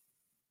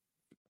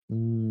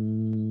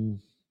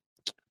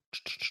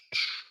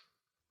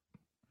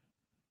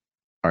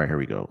 All right, here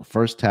we go.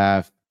 First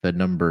half, the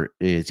number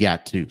is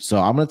 2. So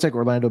I'm going to take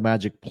Orlando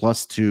Magic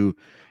 +2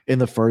 in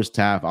the first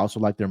half. I also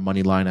like their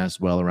money line as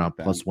well, around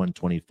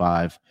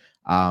 +125.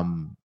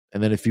 And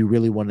then if you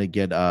really want to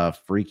get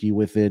freaky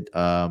with it,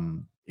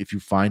 if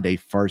you find a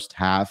first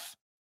half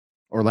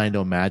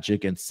Orlando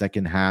Magic and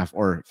second half,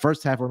 or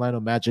first half Orlando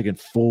Magic and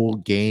full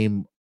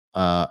game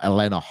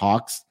Atlanta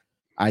Hawks,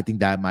 I think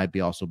that might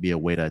also be a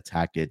way to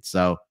attack it.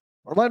 So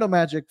Orlando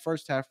Magic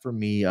first half for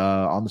me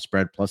on the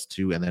spread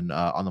 +2, and then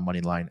on the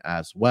money line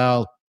as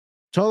well.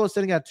 Total is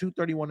sitting at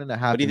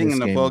 231.5. What do you think in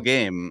the full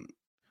game?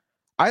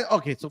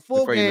 So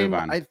full game.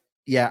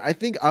 I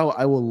think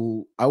I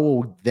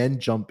will then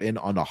jump in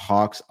on the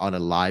Hawks on a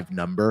live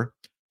number.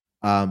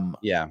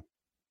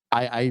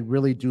 I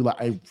really do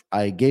like.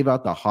 I gave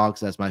out the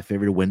Hawks as my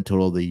favorite win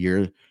total of the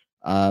year.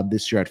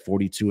 This year at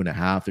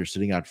 42.5. They're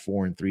sitting at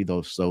 4-3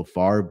 though so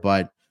far,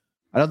 but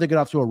I don't think they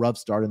got off to a rough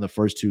start in the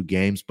first 2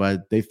 games,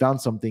 but they found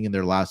something in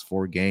their last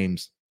 4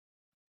 games.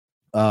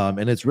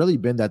 And it's really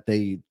been that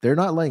they're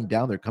not laying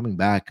down, they're coming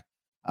back.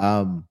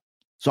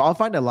 So I'll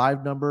find a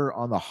live number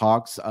on the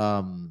Hawks.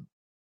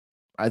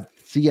 I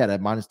see it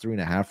at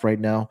 -3.5 right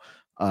now.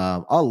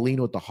 I'll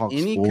lean with the Hawks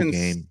full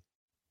game.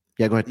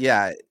 Yeah, go ahead.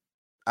 Yeah,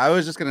 I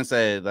was just gonna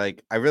say,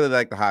 like, I really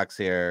like the Hawks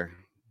here,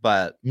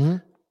 but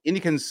any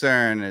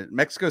concern?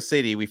 Mexico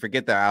City, we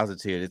forget their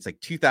altitude. It's like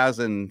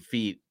 2,000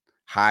 feet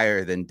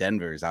higher than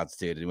Denver's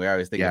altitude, and we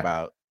always think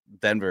about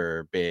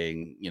Denver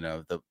being,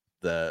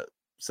 the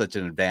such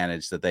an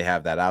advantage that they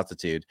have that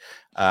altitude.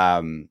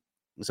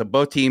 So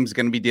both teams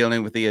going to be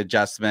dealing with the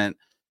adjustment.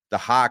 The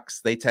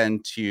Hawks, they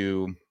tend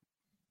to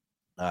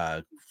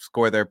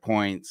score their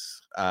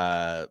points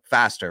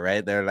faster,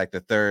 right? They're like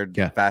the third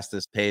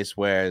fastest pace,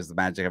 whereas the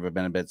Magic have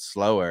been a bit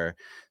slower.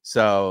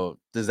 So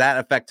does that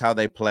affect how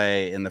they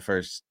play in the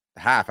first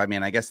half? I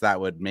mean, I guess that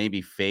would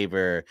maybe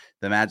favor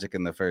the Magic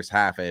in the first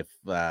half if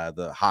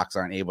the Hawks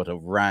aren't able to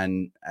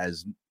run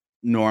as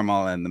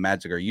normal and the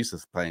Magic are used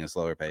to playing a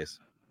slower pace.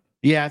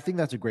 Yeah, I think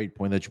that's a great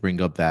point that you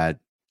bring up, that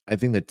I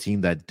think the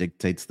team that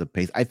dictates the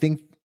pace. I think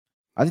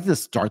to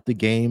start the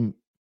game,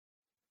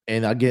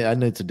 and again, I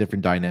know it's a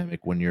different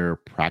dynamic when you're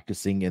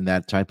practicing in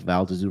that type of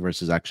altitude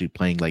versus actually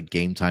playing like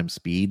game time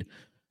speed,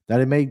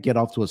 that it may get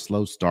off to a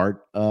slow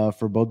start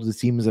for both of the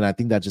teams. And I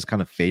think that just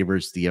kind of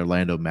favors the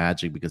Orlando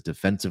Magic because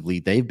defensively,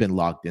 they've been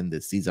locked in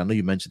this season. I know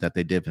you mentioned that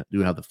they do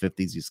have the 5th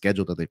easiest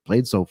schedule that they've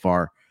played so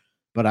far,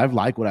 but I've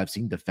liked what I've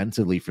seen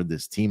defensively for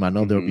this team. I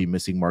know they'll be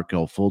missing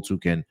Markelle Fultz,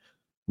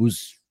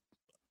 who's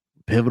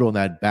pivotal in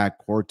that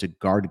backcourt to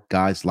guard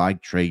guys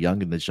like Trae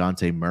Young and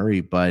DeJounte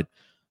Murray, but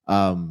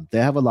they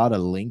have a lot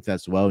of length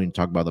as well. We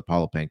talk about the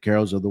Paulo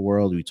Bancheros of the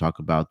world. We talk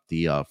about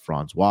the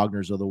Franz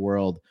Wagners of the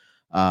world.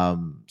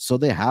 So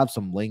they have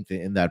some length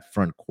in that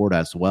front court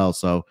as well.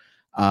 So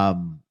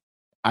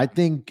I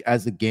think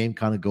as the game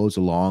kind of goes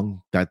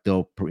along that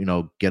they'll,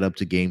 get up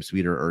to game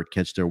speed or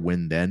catch their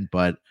win then.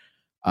 But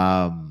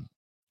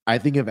I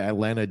think if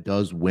Atlanta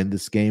does win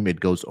this game, it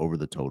goes over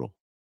the total.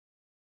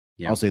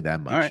 Yeah. I'll say that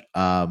much. All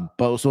right.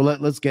 But so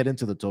let's get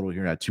into the total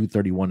here at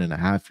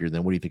 231.5 here.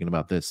 Then what are you thinking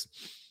about this?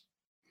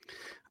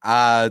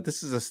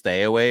 This is a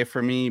stay away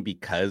for me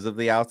because of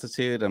the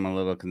altitude. I'm a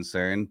little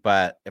concerned,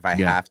 but if I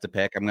have to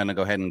pick, I'm going to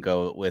go ahead and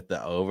go with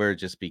the over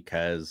just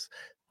because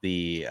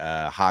the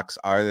Hawks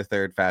are the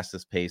 3rd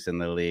fastest pace in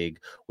the league.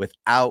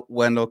 Without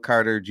Wendell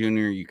Carter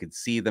Jr., you could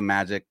see the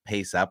Magic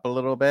pace up a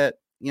little bit,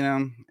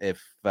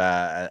 if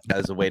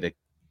as a way to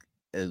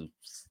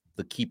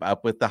keep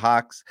up with the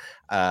Hawks.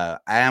 I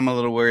am a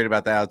little worried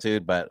about the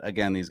altitude, but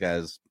again, these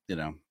guys,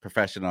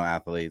 professional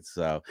athletes,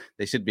 so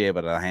they should be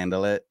able to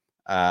handle it.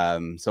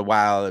 So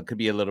while it could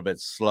be a little bit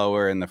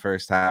slower in the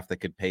first half, they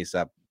could pace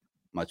up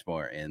much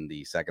more in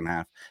the second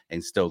half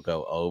and still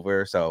go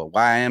over. So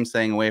while I am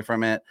staying away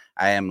from it,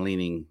 I am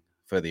leaning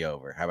for the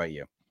over. How about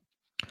you?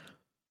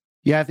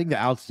 Yeah, I think the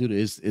altitude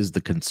is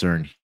the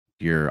concern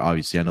here.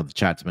 Obviously, I know the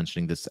chat's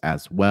mentioning this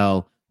as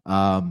well.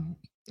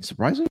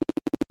 Surprisingly,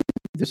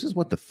 this is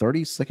the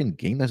 32nd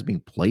game that's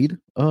being played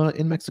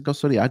in Mexico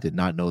City. I did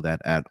not know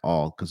that at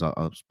all because I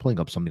was pulling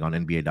up something on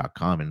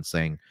NBA.com and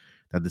saying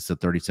that this is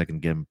the 32nd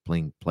game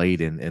being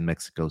played in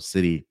Mexico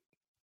City.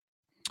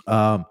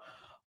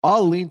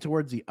 I'll lean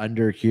towards the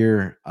under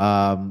here.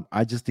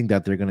 I just think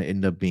that they're going to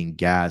end up being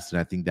gassed, and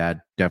I think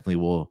that definitely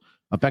will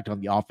affect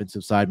on the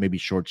offensive side. Maybe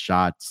short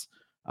shots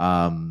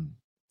from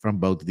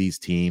both of these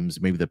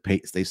teams. Maybe the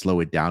pace they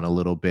slow it down a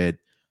little bit.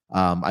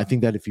 I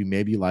think that if you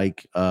maybe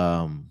like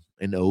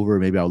an over,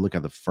 maybe I'll look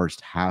at the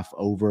first half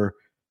over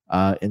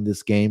in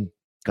this game.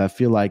 I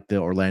feel like the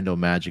Orlando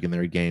Magic in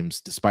their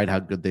games, despite how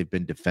good they've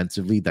been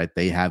defensively, that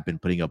they have been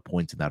putting up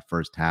points in that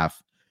first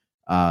half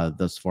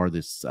thus far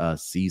this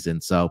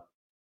season. So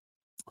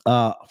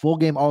full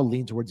game, I'll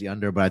lean towards the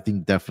under, but I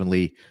think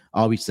definitely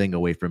I'll be staying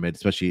away from it,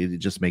 especially it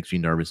just makes me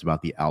nervous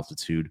about the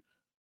altitude.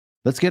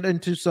 Let's get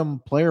into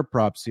some player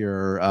props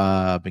here.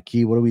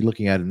 McKee, what are we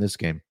looking at in this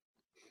game?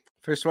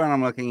 First one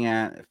I'm looking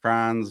at,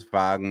 Franz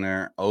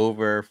Wagner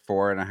over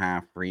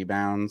 4.5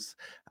 rebounds.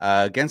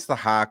 Against the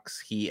Hawks,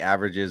 he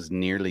averages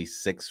nearly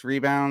 6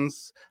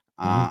 rebounds.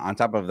 On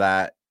top of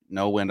that,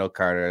 no Wendell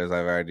Carter, as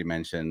I've already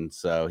mentioned.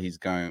 So he's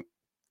going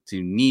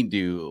to need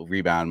to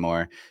rebound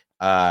more.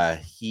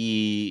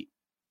 He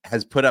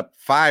has put up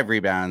 5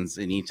 rebounds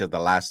in each of the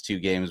last 2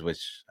 games,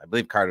 which I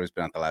believe Carter's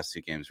been at the last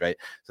 2 games, right?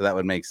 So that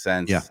would make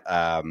sense.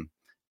 Yeah.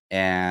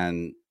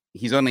 And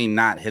he's only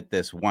not hit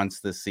this once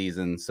this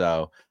season.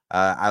 So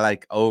I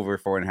like over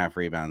 4.5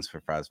 rebounds for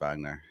Franz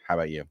Wagner. How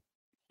about you?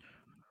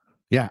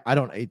 Yeah, I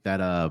don't hate that.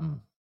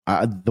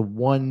 The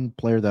one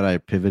player that I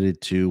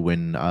pivoted to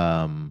when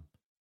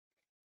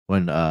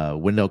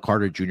Wendell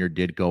Carter Jr.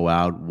 did go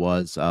out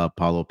was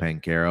Paolo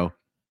Banchero.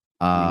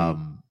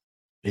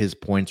 His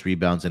points,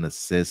 rebounds, and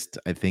assists.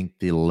 I think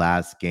the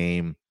last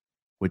game,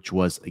 which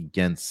was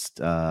against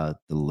the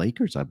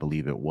Lakers, I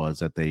believe it was,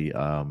 that they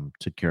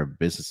took care of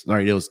business.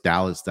 Sorry, it was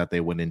Dallas that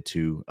they went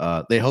into.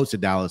 They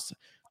hosted Dallas.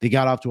 They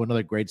got off to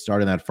another great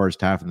start in that first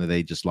half, and then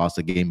they just lost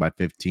the game by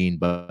 15.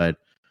 But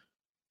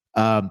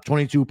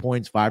 22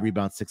 points, 5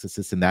 rebounds, 6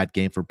 assists in that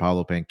game for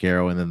Paolo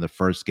Banchero. And then the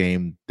first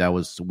game that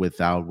was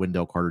without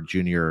Wendell Carter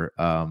Jr.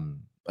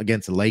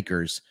 Against the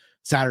Lakers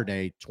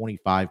Saturday,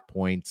 25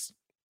 points,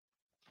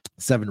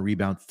 7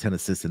 rebounds, 10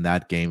 assists in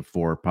that game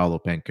for Paolo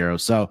Banchero.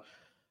 So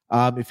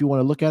if you want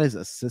to look at his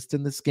assist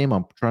in this game,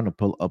 I'm trying to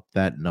pull up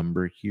that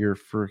number here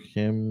for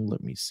him.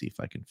 Let me see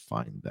if I can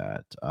find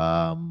that.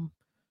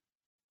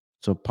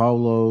 So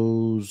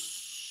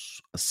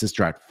Paulo's assists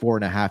are at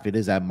 4.5. It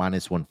is at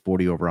minus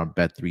 140 over on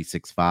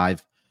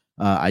Bet365.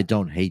 I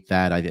don't hate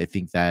that. I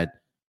think that,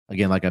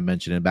 again, like I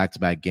mentioned, in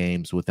back-to-back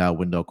games without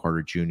Wendell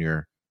Carter Jr.,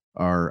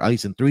 or at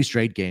least in 3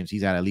 straight games,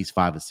 he's had at least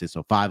 5 assists.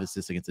 So 5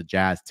 assists against the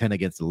Jazz, 10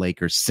 against the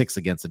Lakers, 6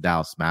 against the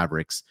Dallas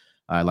Mavericks.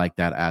 I like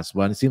that as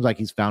well. And it seems like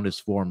he's found his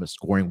form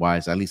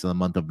scoring-wise, at least in the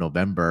month of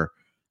November,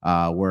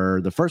 where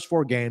the first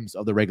 4 games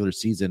of the regular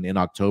season in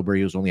October,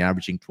 he was only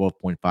averaging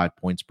 12.5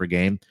 points per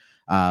game.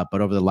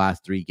 But over the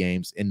last 3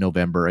 games in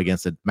November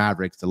against the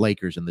Mavericks, the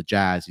Lakers, and the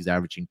Jazz, he's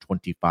averaging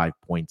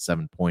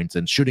 25.7 points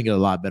and shooting it a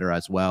lot better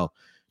as well.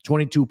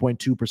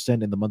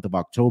 22.2% in the month of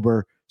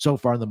October. So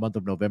far in the month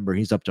of November,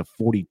 he's up to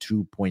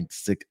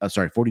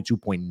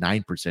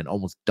 42.9%,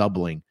 almost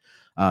doubling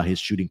his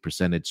shooting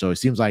percentage. So it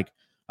seems like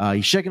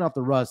he's shaking off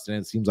the rust, and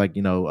it seems like,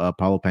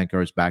 Paolo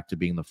Banchero is back to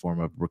being the form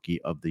of rookie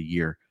of the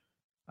year.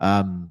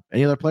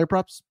 Any other player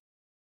props?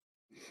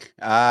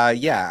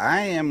 Yeah, I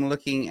am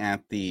looking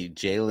at the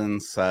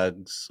Jalen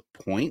Suggs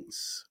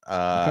points.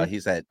 Okay.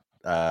 He's at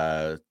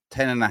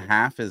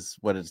 10.5 is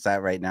what it's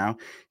at right now.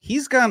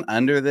 He's gone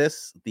under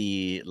this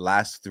the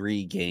last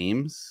 3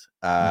 games.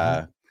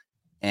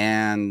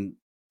 And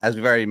as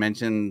we've already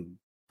mentioned,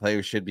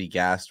 players should be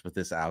gassed with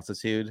this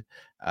altitude.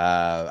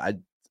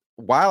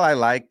 While I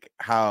like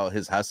how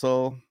his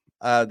hustle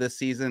this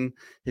season,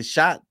 his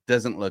shot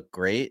doesn't look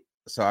great.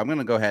 So I'm going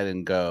to go ahead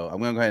and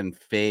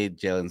fade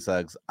Jalen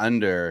Suggs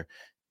under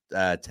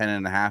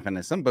 10.5. And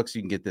in some books,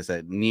 you can get this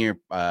at near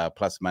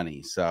plus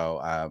money.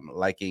 So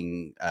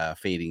liking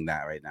fading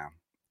that right now.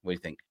 What do you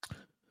think?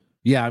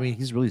 Yeah, I mean,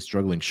 he's really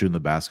struggling shooting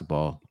the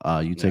basketball.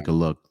 Take a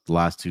look, the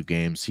last 2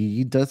 games,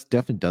 he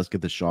definitely does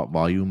get the shot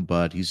volume,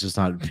 but he's just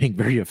not being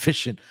very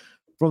efficient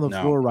from the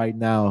floor right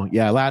now.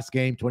 Yeah, last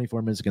game,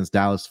 24 minutes against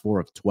Dallas, 4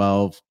 of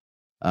 12.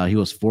 He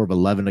was 4 of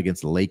 11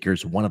 against the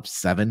Lakers, 1 of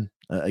 7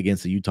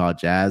 against the Utah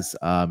Jazz,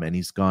 and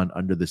he's gone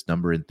under this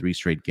number in 3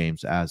 straight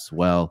games as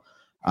well.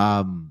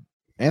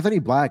 Anthony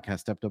Black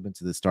has stepped up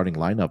into the starting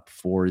lineup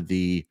for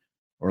the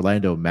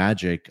Orlando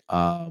Magic.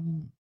 I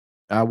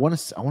want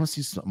to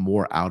see some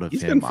more out of him.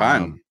 He's been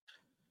fun.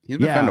 He's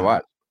been fun to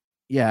watch.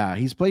 Yeah,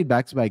 he's played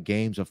back-to-back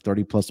games of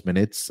 30-plus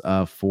minutes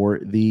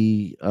for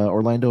the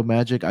Orlando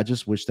Magic. I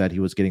just wish that he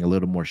was getting a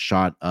little more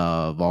shot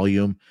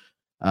volume.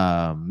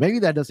 Maybe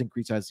that does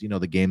increase as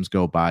the games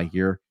go by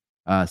here.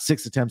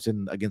 6 attempts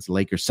against the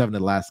Lakers, 7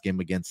 in the last game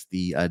against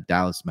the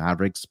Dallas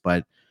Mavericks.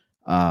 But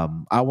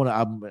I'm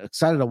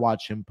excited to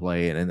watch him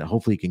play, and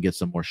hopefully he can get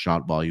some more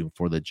shot volume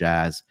for the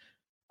Jazz.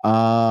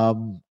 I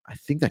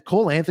think that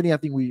Cole Anthony, I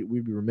think we'd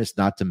be remiss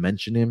not to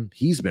mention him.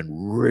 He's been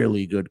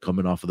really good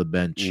coming off of the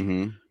bench.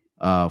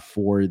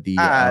 For the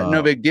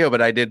no big deal,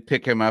 but I did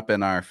pick him up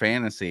in our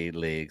fantasy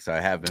league, so I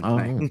have been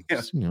playing.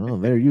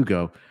 There you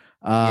go.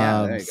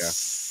 There you go.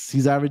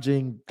 He's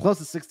averaging close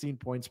to 16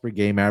 points per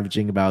game,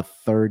 averaging about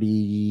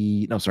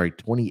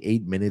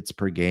 28 minutes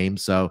per game.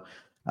 So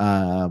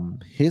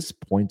his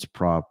points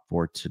prop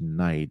for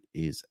tonight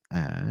is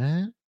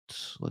at,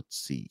 let's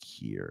see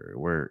here.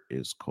 Where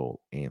is Cole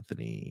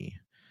Anthony?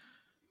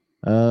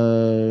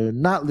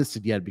 Not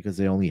listed yet because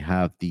they only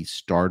have the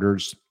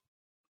starters.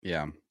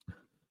 Yeah.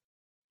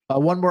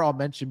 One more I'll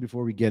mention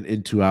before we get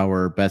into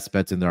our best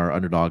bets and our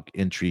underdog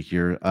entry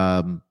here.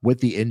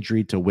 With the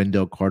injury to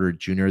Wendell Carter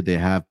Jr., they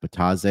have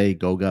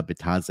Goga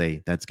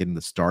Bitadze that's getting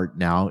the start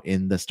now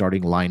in the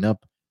starting lineup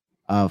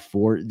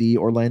for the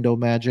Orlando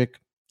Magic.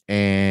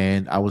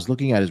 And I was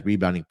looking at his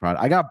rebounding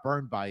product. I got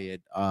burned by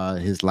it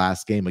his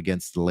last game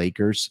against the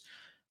Lakers.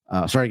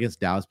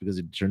 Against Dallas, because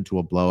it turned to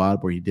a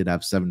blowout where he did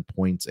have 7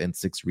 points and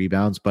 6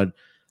 rebounds. But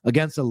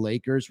against the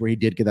Lakers, where he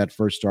did get that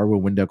first start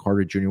when Wendell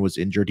Carter Jr. was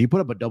injured, he put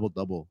up a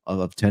double-double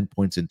of 10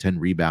 points and 10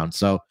 rebounds.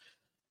 So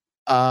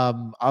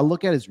I'll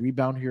look at his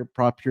rebound here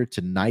prop here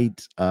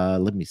tonight.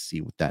 Let me see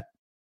what that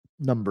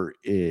number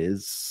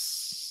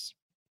is.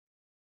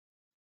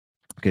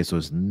 Okay,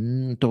 so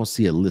don't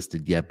see it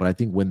listed yet, but I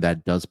think when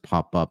that does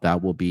pop up,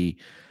 that will be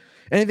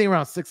anything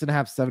around 6.5,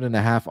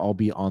 7.5. I'll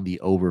be on the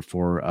over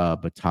for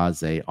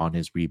Bitadze on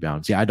his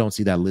rebounds. Yeah, I don't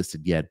see that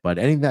listed yet, but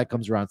anything that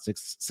comes around 6.5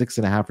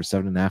 or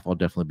 7.5, I'll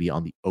definitely be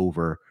on the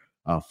over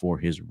for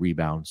his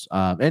rebounds.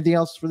 Anything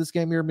else for this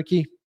game here,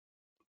 McKee?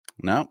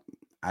 No,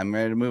 I'm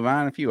ready to move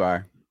on if you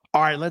are.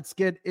 All right, let's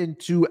get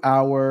into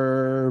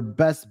our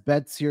best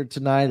bets here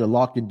tonight. A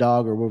lock and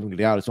dog or moving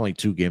it out. It's only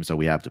 2 games that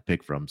we have to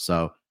pick from.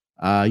 So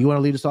you want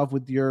to lead us off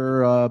with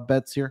your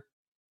bets here?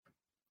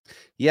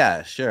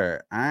 Yeah,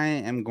 sure. I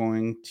am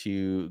going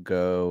to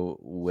go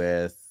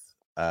with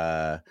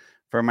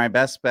for my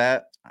best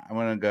bet, I'm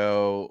going to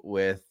go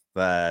with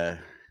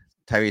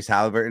Tyrese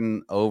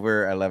Halliburton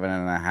over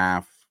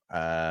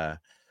 11.5.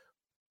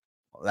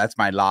 That's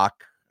my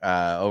lock,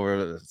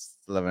 over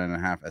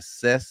 11.5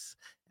 assists.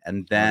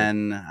 And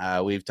then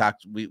we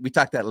talked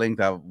at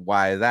length of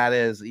why that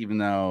is, even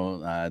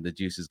though the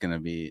juice is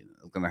going to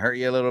hurt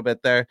you a little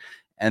bit there.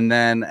 And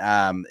then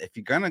if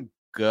you're going to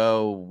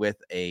go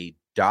with a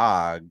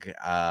dog, it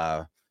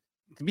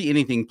can be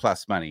anything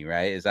plus money,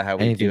 right? Is that how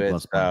we do it?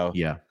 So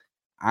yeah,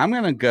 I'm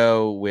going to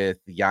go with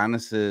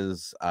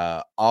Giannis's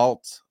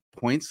alt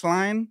points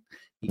line.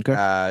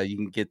 Okay. You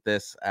can get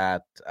this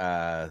at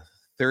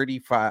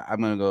 35.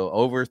 I'm going to go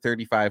over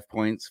 35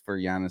 points for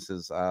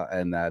Giannis's,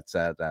 and that's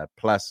at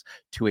plus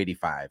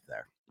 285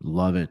 there.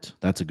 Love it.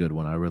 That's a good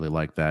one. I really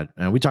like that.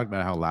 And we talked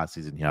about how last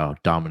season, how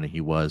dominant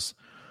he was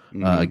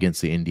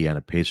against the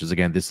Indiana Pacers.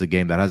 Again, this is a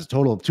game that has a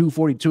total of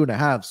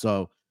 242.5.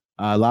 So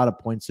a lot of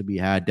points to be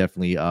had,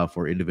 definitely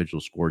for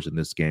individual scores in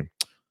this game.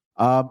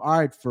 All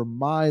right, for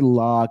my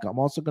lock, I'm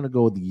also going to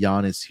go with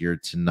Giannis here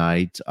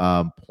tonight.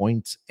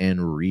 Points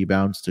and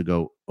rebounds to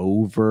go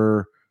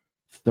over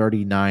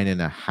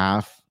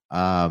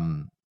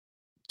 39.5.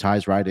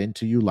 Ties right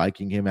into you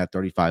liking him at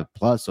 35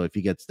 plus. So if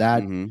he gets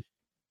that,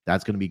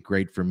 that's going to be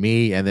great for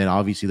me. And then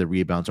obviously the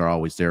rebounds are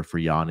always there for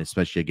Giannis,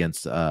 especially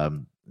against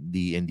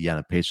the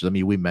Indiana Pacers. I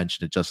mean, we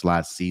mentioned it just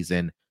last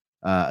season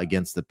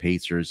against the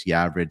Pacers. He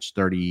averaged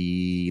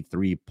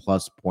 33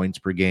 plus points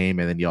per game.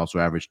 And then he also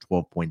averaged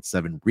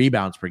 12.7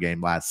 rebounds per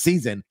game last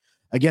season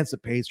against the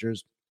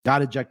Pacers.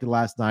 Got ejected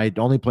last night,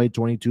 only played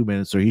 22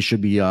 minutes. So he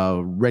should be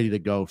ready to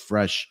go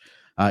fresh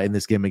in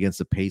this game against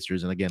the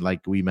Pacers. And again,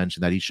 like we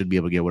mentioned, that he should be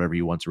able to get whatever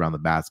he wants around the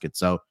basket.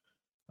 So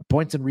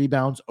points and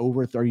rebounds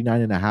over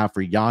 39.5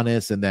 for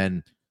Giannis. And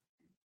then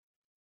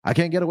I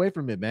can't get away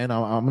from it, man.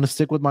 I'm going to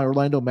stick with my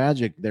Orlando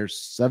Magic. They're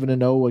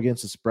 7-0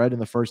 against the spread in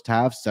the first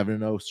half,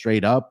 7-0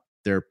 straight up.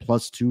 They're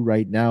 +2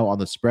 right now on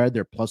the spread.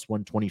 They're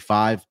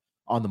 +125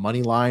 on the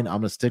money line. I'm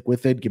going to stick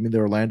with it. Give me the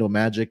Orlando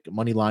Magic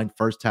money line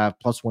first half,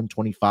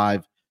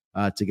 +125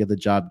 to get the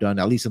job done,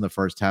 at least in the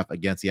first half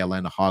against the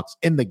Atlanta Hawks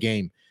in the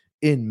game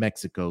in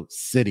Mexico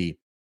City.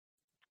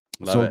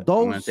 Love it. I'm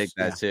going to take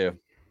that too.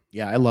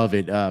 Yeah, I love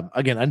it.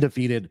 Again,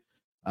 undefeated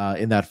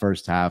in that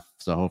first half,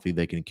 so hopefully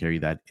they can carry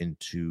that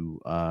into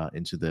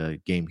the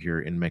game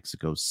here in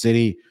Mexico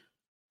City.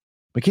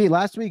 McKee,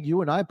 last week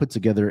you and I put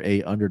together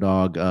a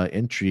underdog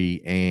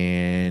entry,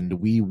 and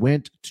we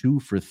went 2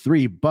 for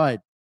 3,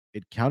 but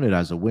it counted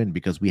as a win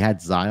because we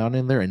had Zion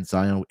in there, and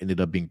Zion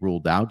ended up being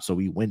ruled out, so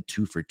we went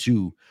 2 for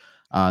 2.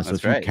 So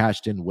if you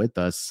cashed in with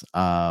us,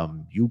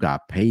 you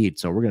got paid.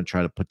 So we're going to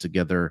try to put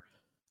together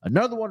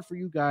another one for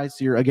you guys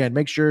here. Again,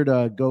 make sure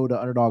to go to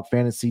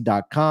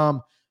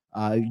underdogfantasy.com.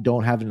 If you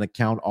don't have an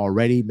account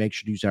already, make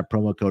sure to use that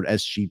promo code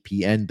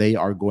SGPN. They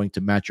are going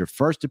to match your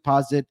first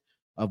deposit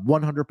of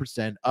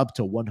 100% up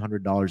to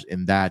 $100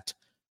 in that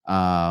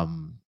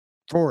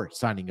for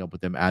signing up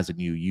with them as a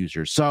new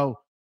user. So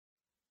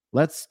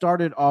let's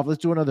start it off.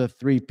 Let's do another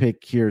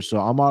 3-pick here. So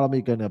I'm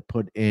only going to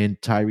put in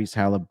Tyrese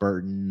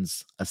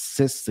Halliburton's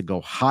assists to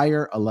go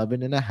higher,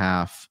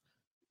 11.5.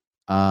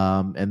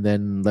 And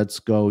then let's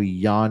go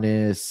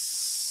Giannis.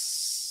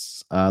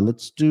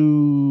 Let's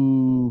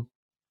do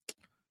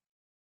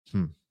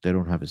They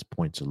don't have his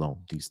points alone.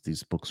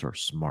 These books are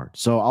smart.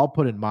 So I'll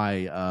put in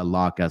my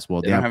lock as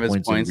well. They don't have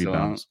points and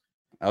rebounds.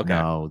 Okay.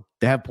 No,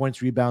 they have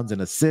points, rebounds, and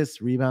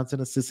assists,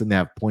 and they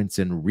have points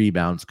and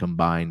rebounds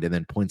combined, and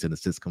then points and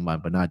assists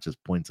combined, but not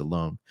just points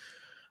alone.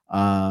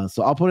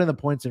 So I'll put in the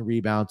points and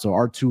rebounds. So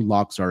our 2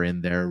 locks are in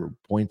there.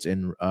 Points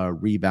and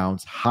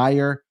rebounds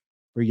higher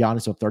for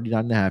Giannis, so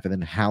 39.5, and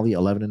then Hallie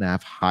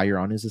 11.5 higher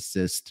on his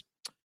assist.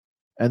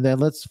 And then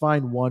let's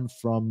find one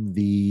from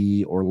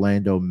the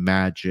Orlando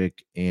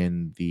Magic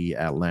in the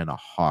Atlanta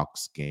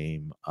Hawks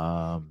game.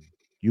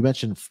 You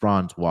mentioned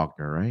Franz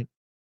Wagner, right?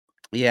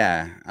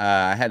 Yeah,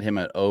 I had him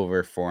at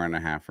over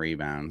 4.5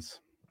 rebounds.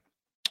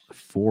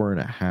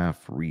 4.5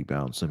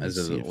 rebounds. Let me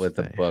see what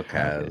the book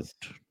has.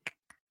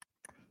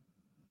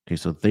 Okay,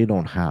 so they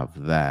don't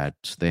have that.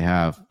 They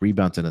have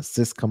rebounds and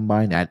assists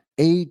combined at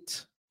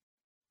 8.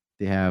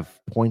 They have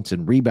points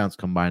and rebounds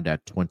combined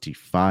at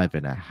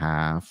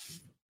 25.5.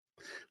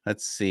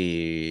 Let's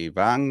see.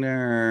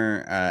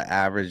 Wagner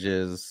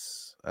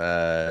averages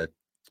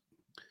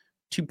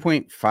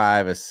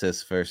 2.5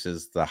 assists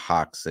versus the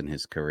Hawks in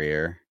his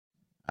career.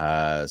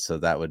 So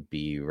that would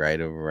be right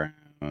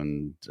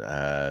around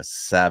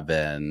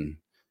 7.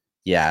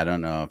 Yeah, I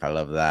don't know if I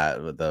love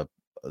that with the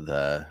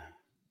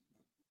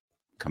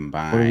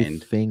combined. What do you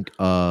think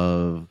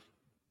of?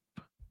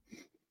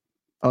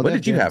 What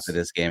did you have for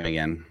this game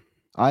again?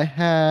 I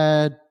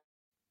had.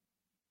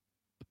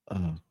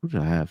 Who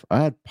did I have?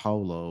 I had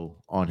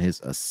Paolo on his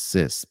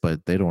assists,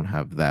 but they don't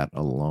have that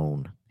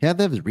alone. Yeah,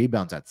 they have his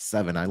rebounds at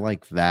 7. I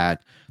like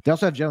that. They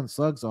also have Jalen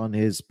Suggs on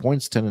his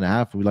points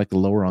 10.5. We like the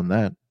lower on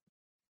that.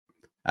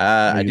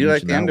 I do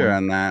like the under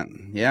on that.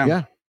 Yeah.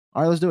 Yeah.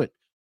 All right, let's do it.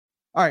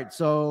 All right.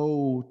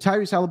 So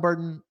Tyrese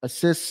Halliburton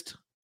assist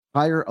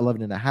higher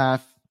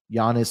 11.5.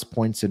 Giannis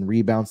points and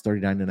rebounds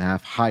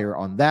 39.5 higher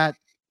on that.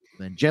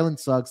 Then Jalen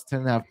Suggs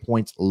 10.5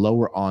 points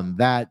lower on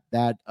that.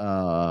 That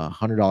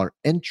 $100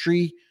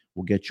 entry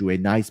will get you a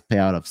nice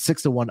payout of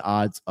 6-1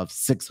 odds of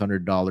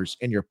 $600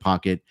 in your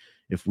pocket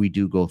if we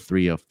do go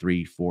 3 of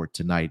 3 for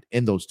tonight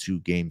in those 2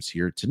 games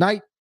here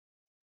tonight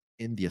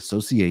in the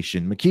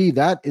association. McKee,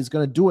 that is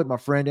going to do it, my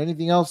friend.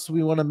 Anything else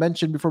we want to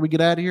mention before we get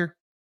out of here?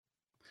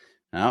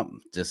 No,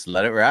 just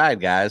let it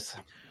ride, guys.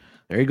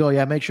 There you go.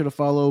 Yeah, make sure to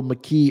follow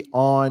McKee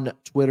on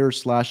Twitter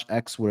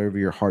 /X, whatever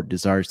your heart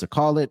desires to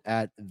call it,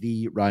 at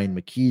the Ryan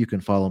McKee. You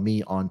can follow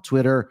me on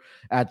Twitter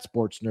at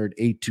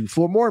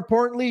SportsNerd824. More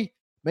importantly,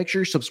 make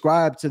sure you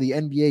subscribe to the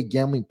NBA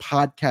Gambling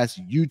Podcast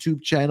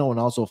YouTube channel and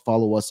also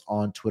follow us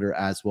on Twitter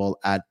as well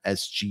at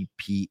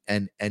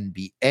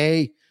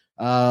SGPNNBA.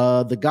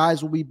 The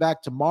guys will be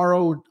back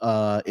tomorrow.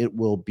 It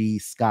will be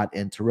Scott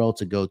and Terrell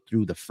to go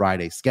through the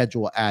Friday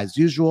schedule as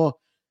usual.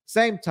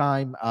 Same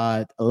time,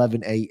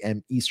 11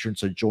 a.m. Eastern.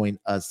 So join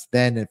us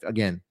then. If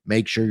again,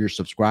 make sure you're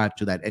subscribed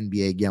to that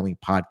NBA Gambling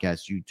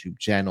Podcast YouTube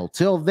channel.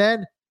 Till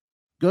then,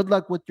 good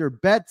luck with your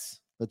bets.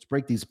 Let's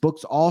break these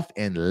books off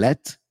and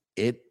let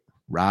it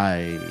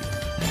ride.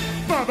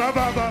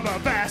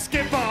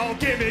 Basketball,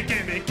 gimme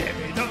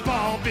the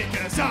ball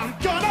because I'm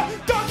gonna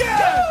dunk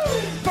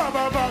it.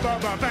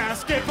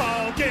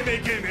 Basketball, gimme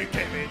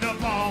the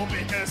ball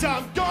because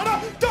I'm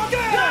gonna dunk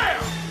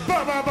it.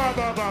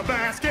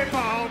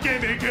 Basketball,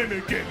 gimme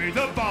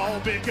the ball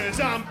because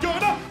I'm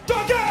gonna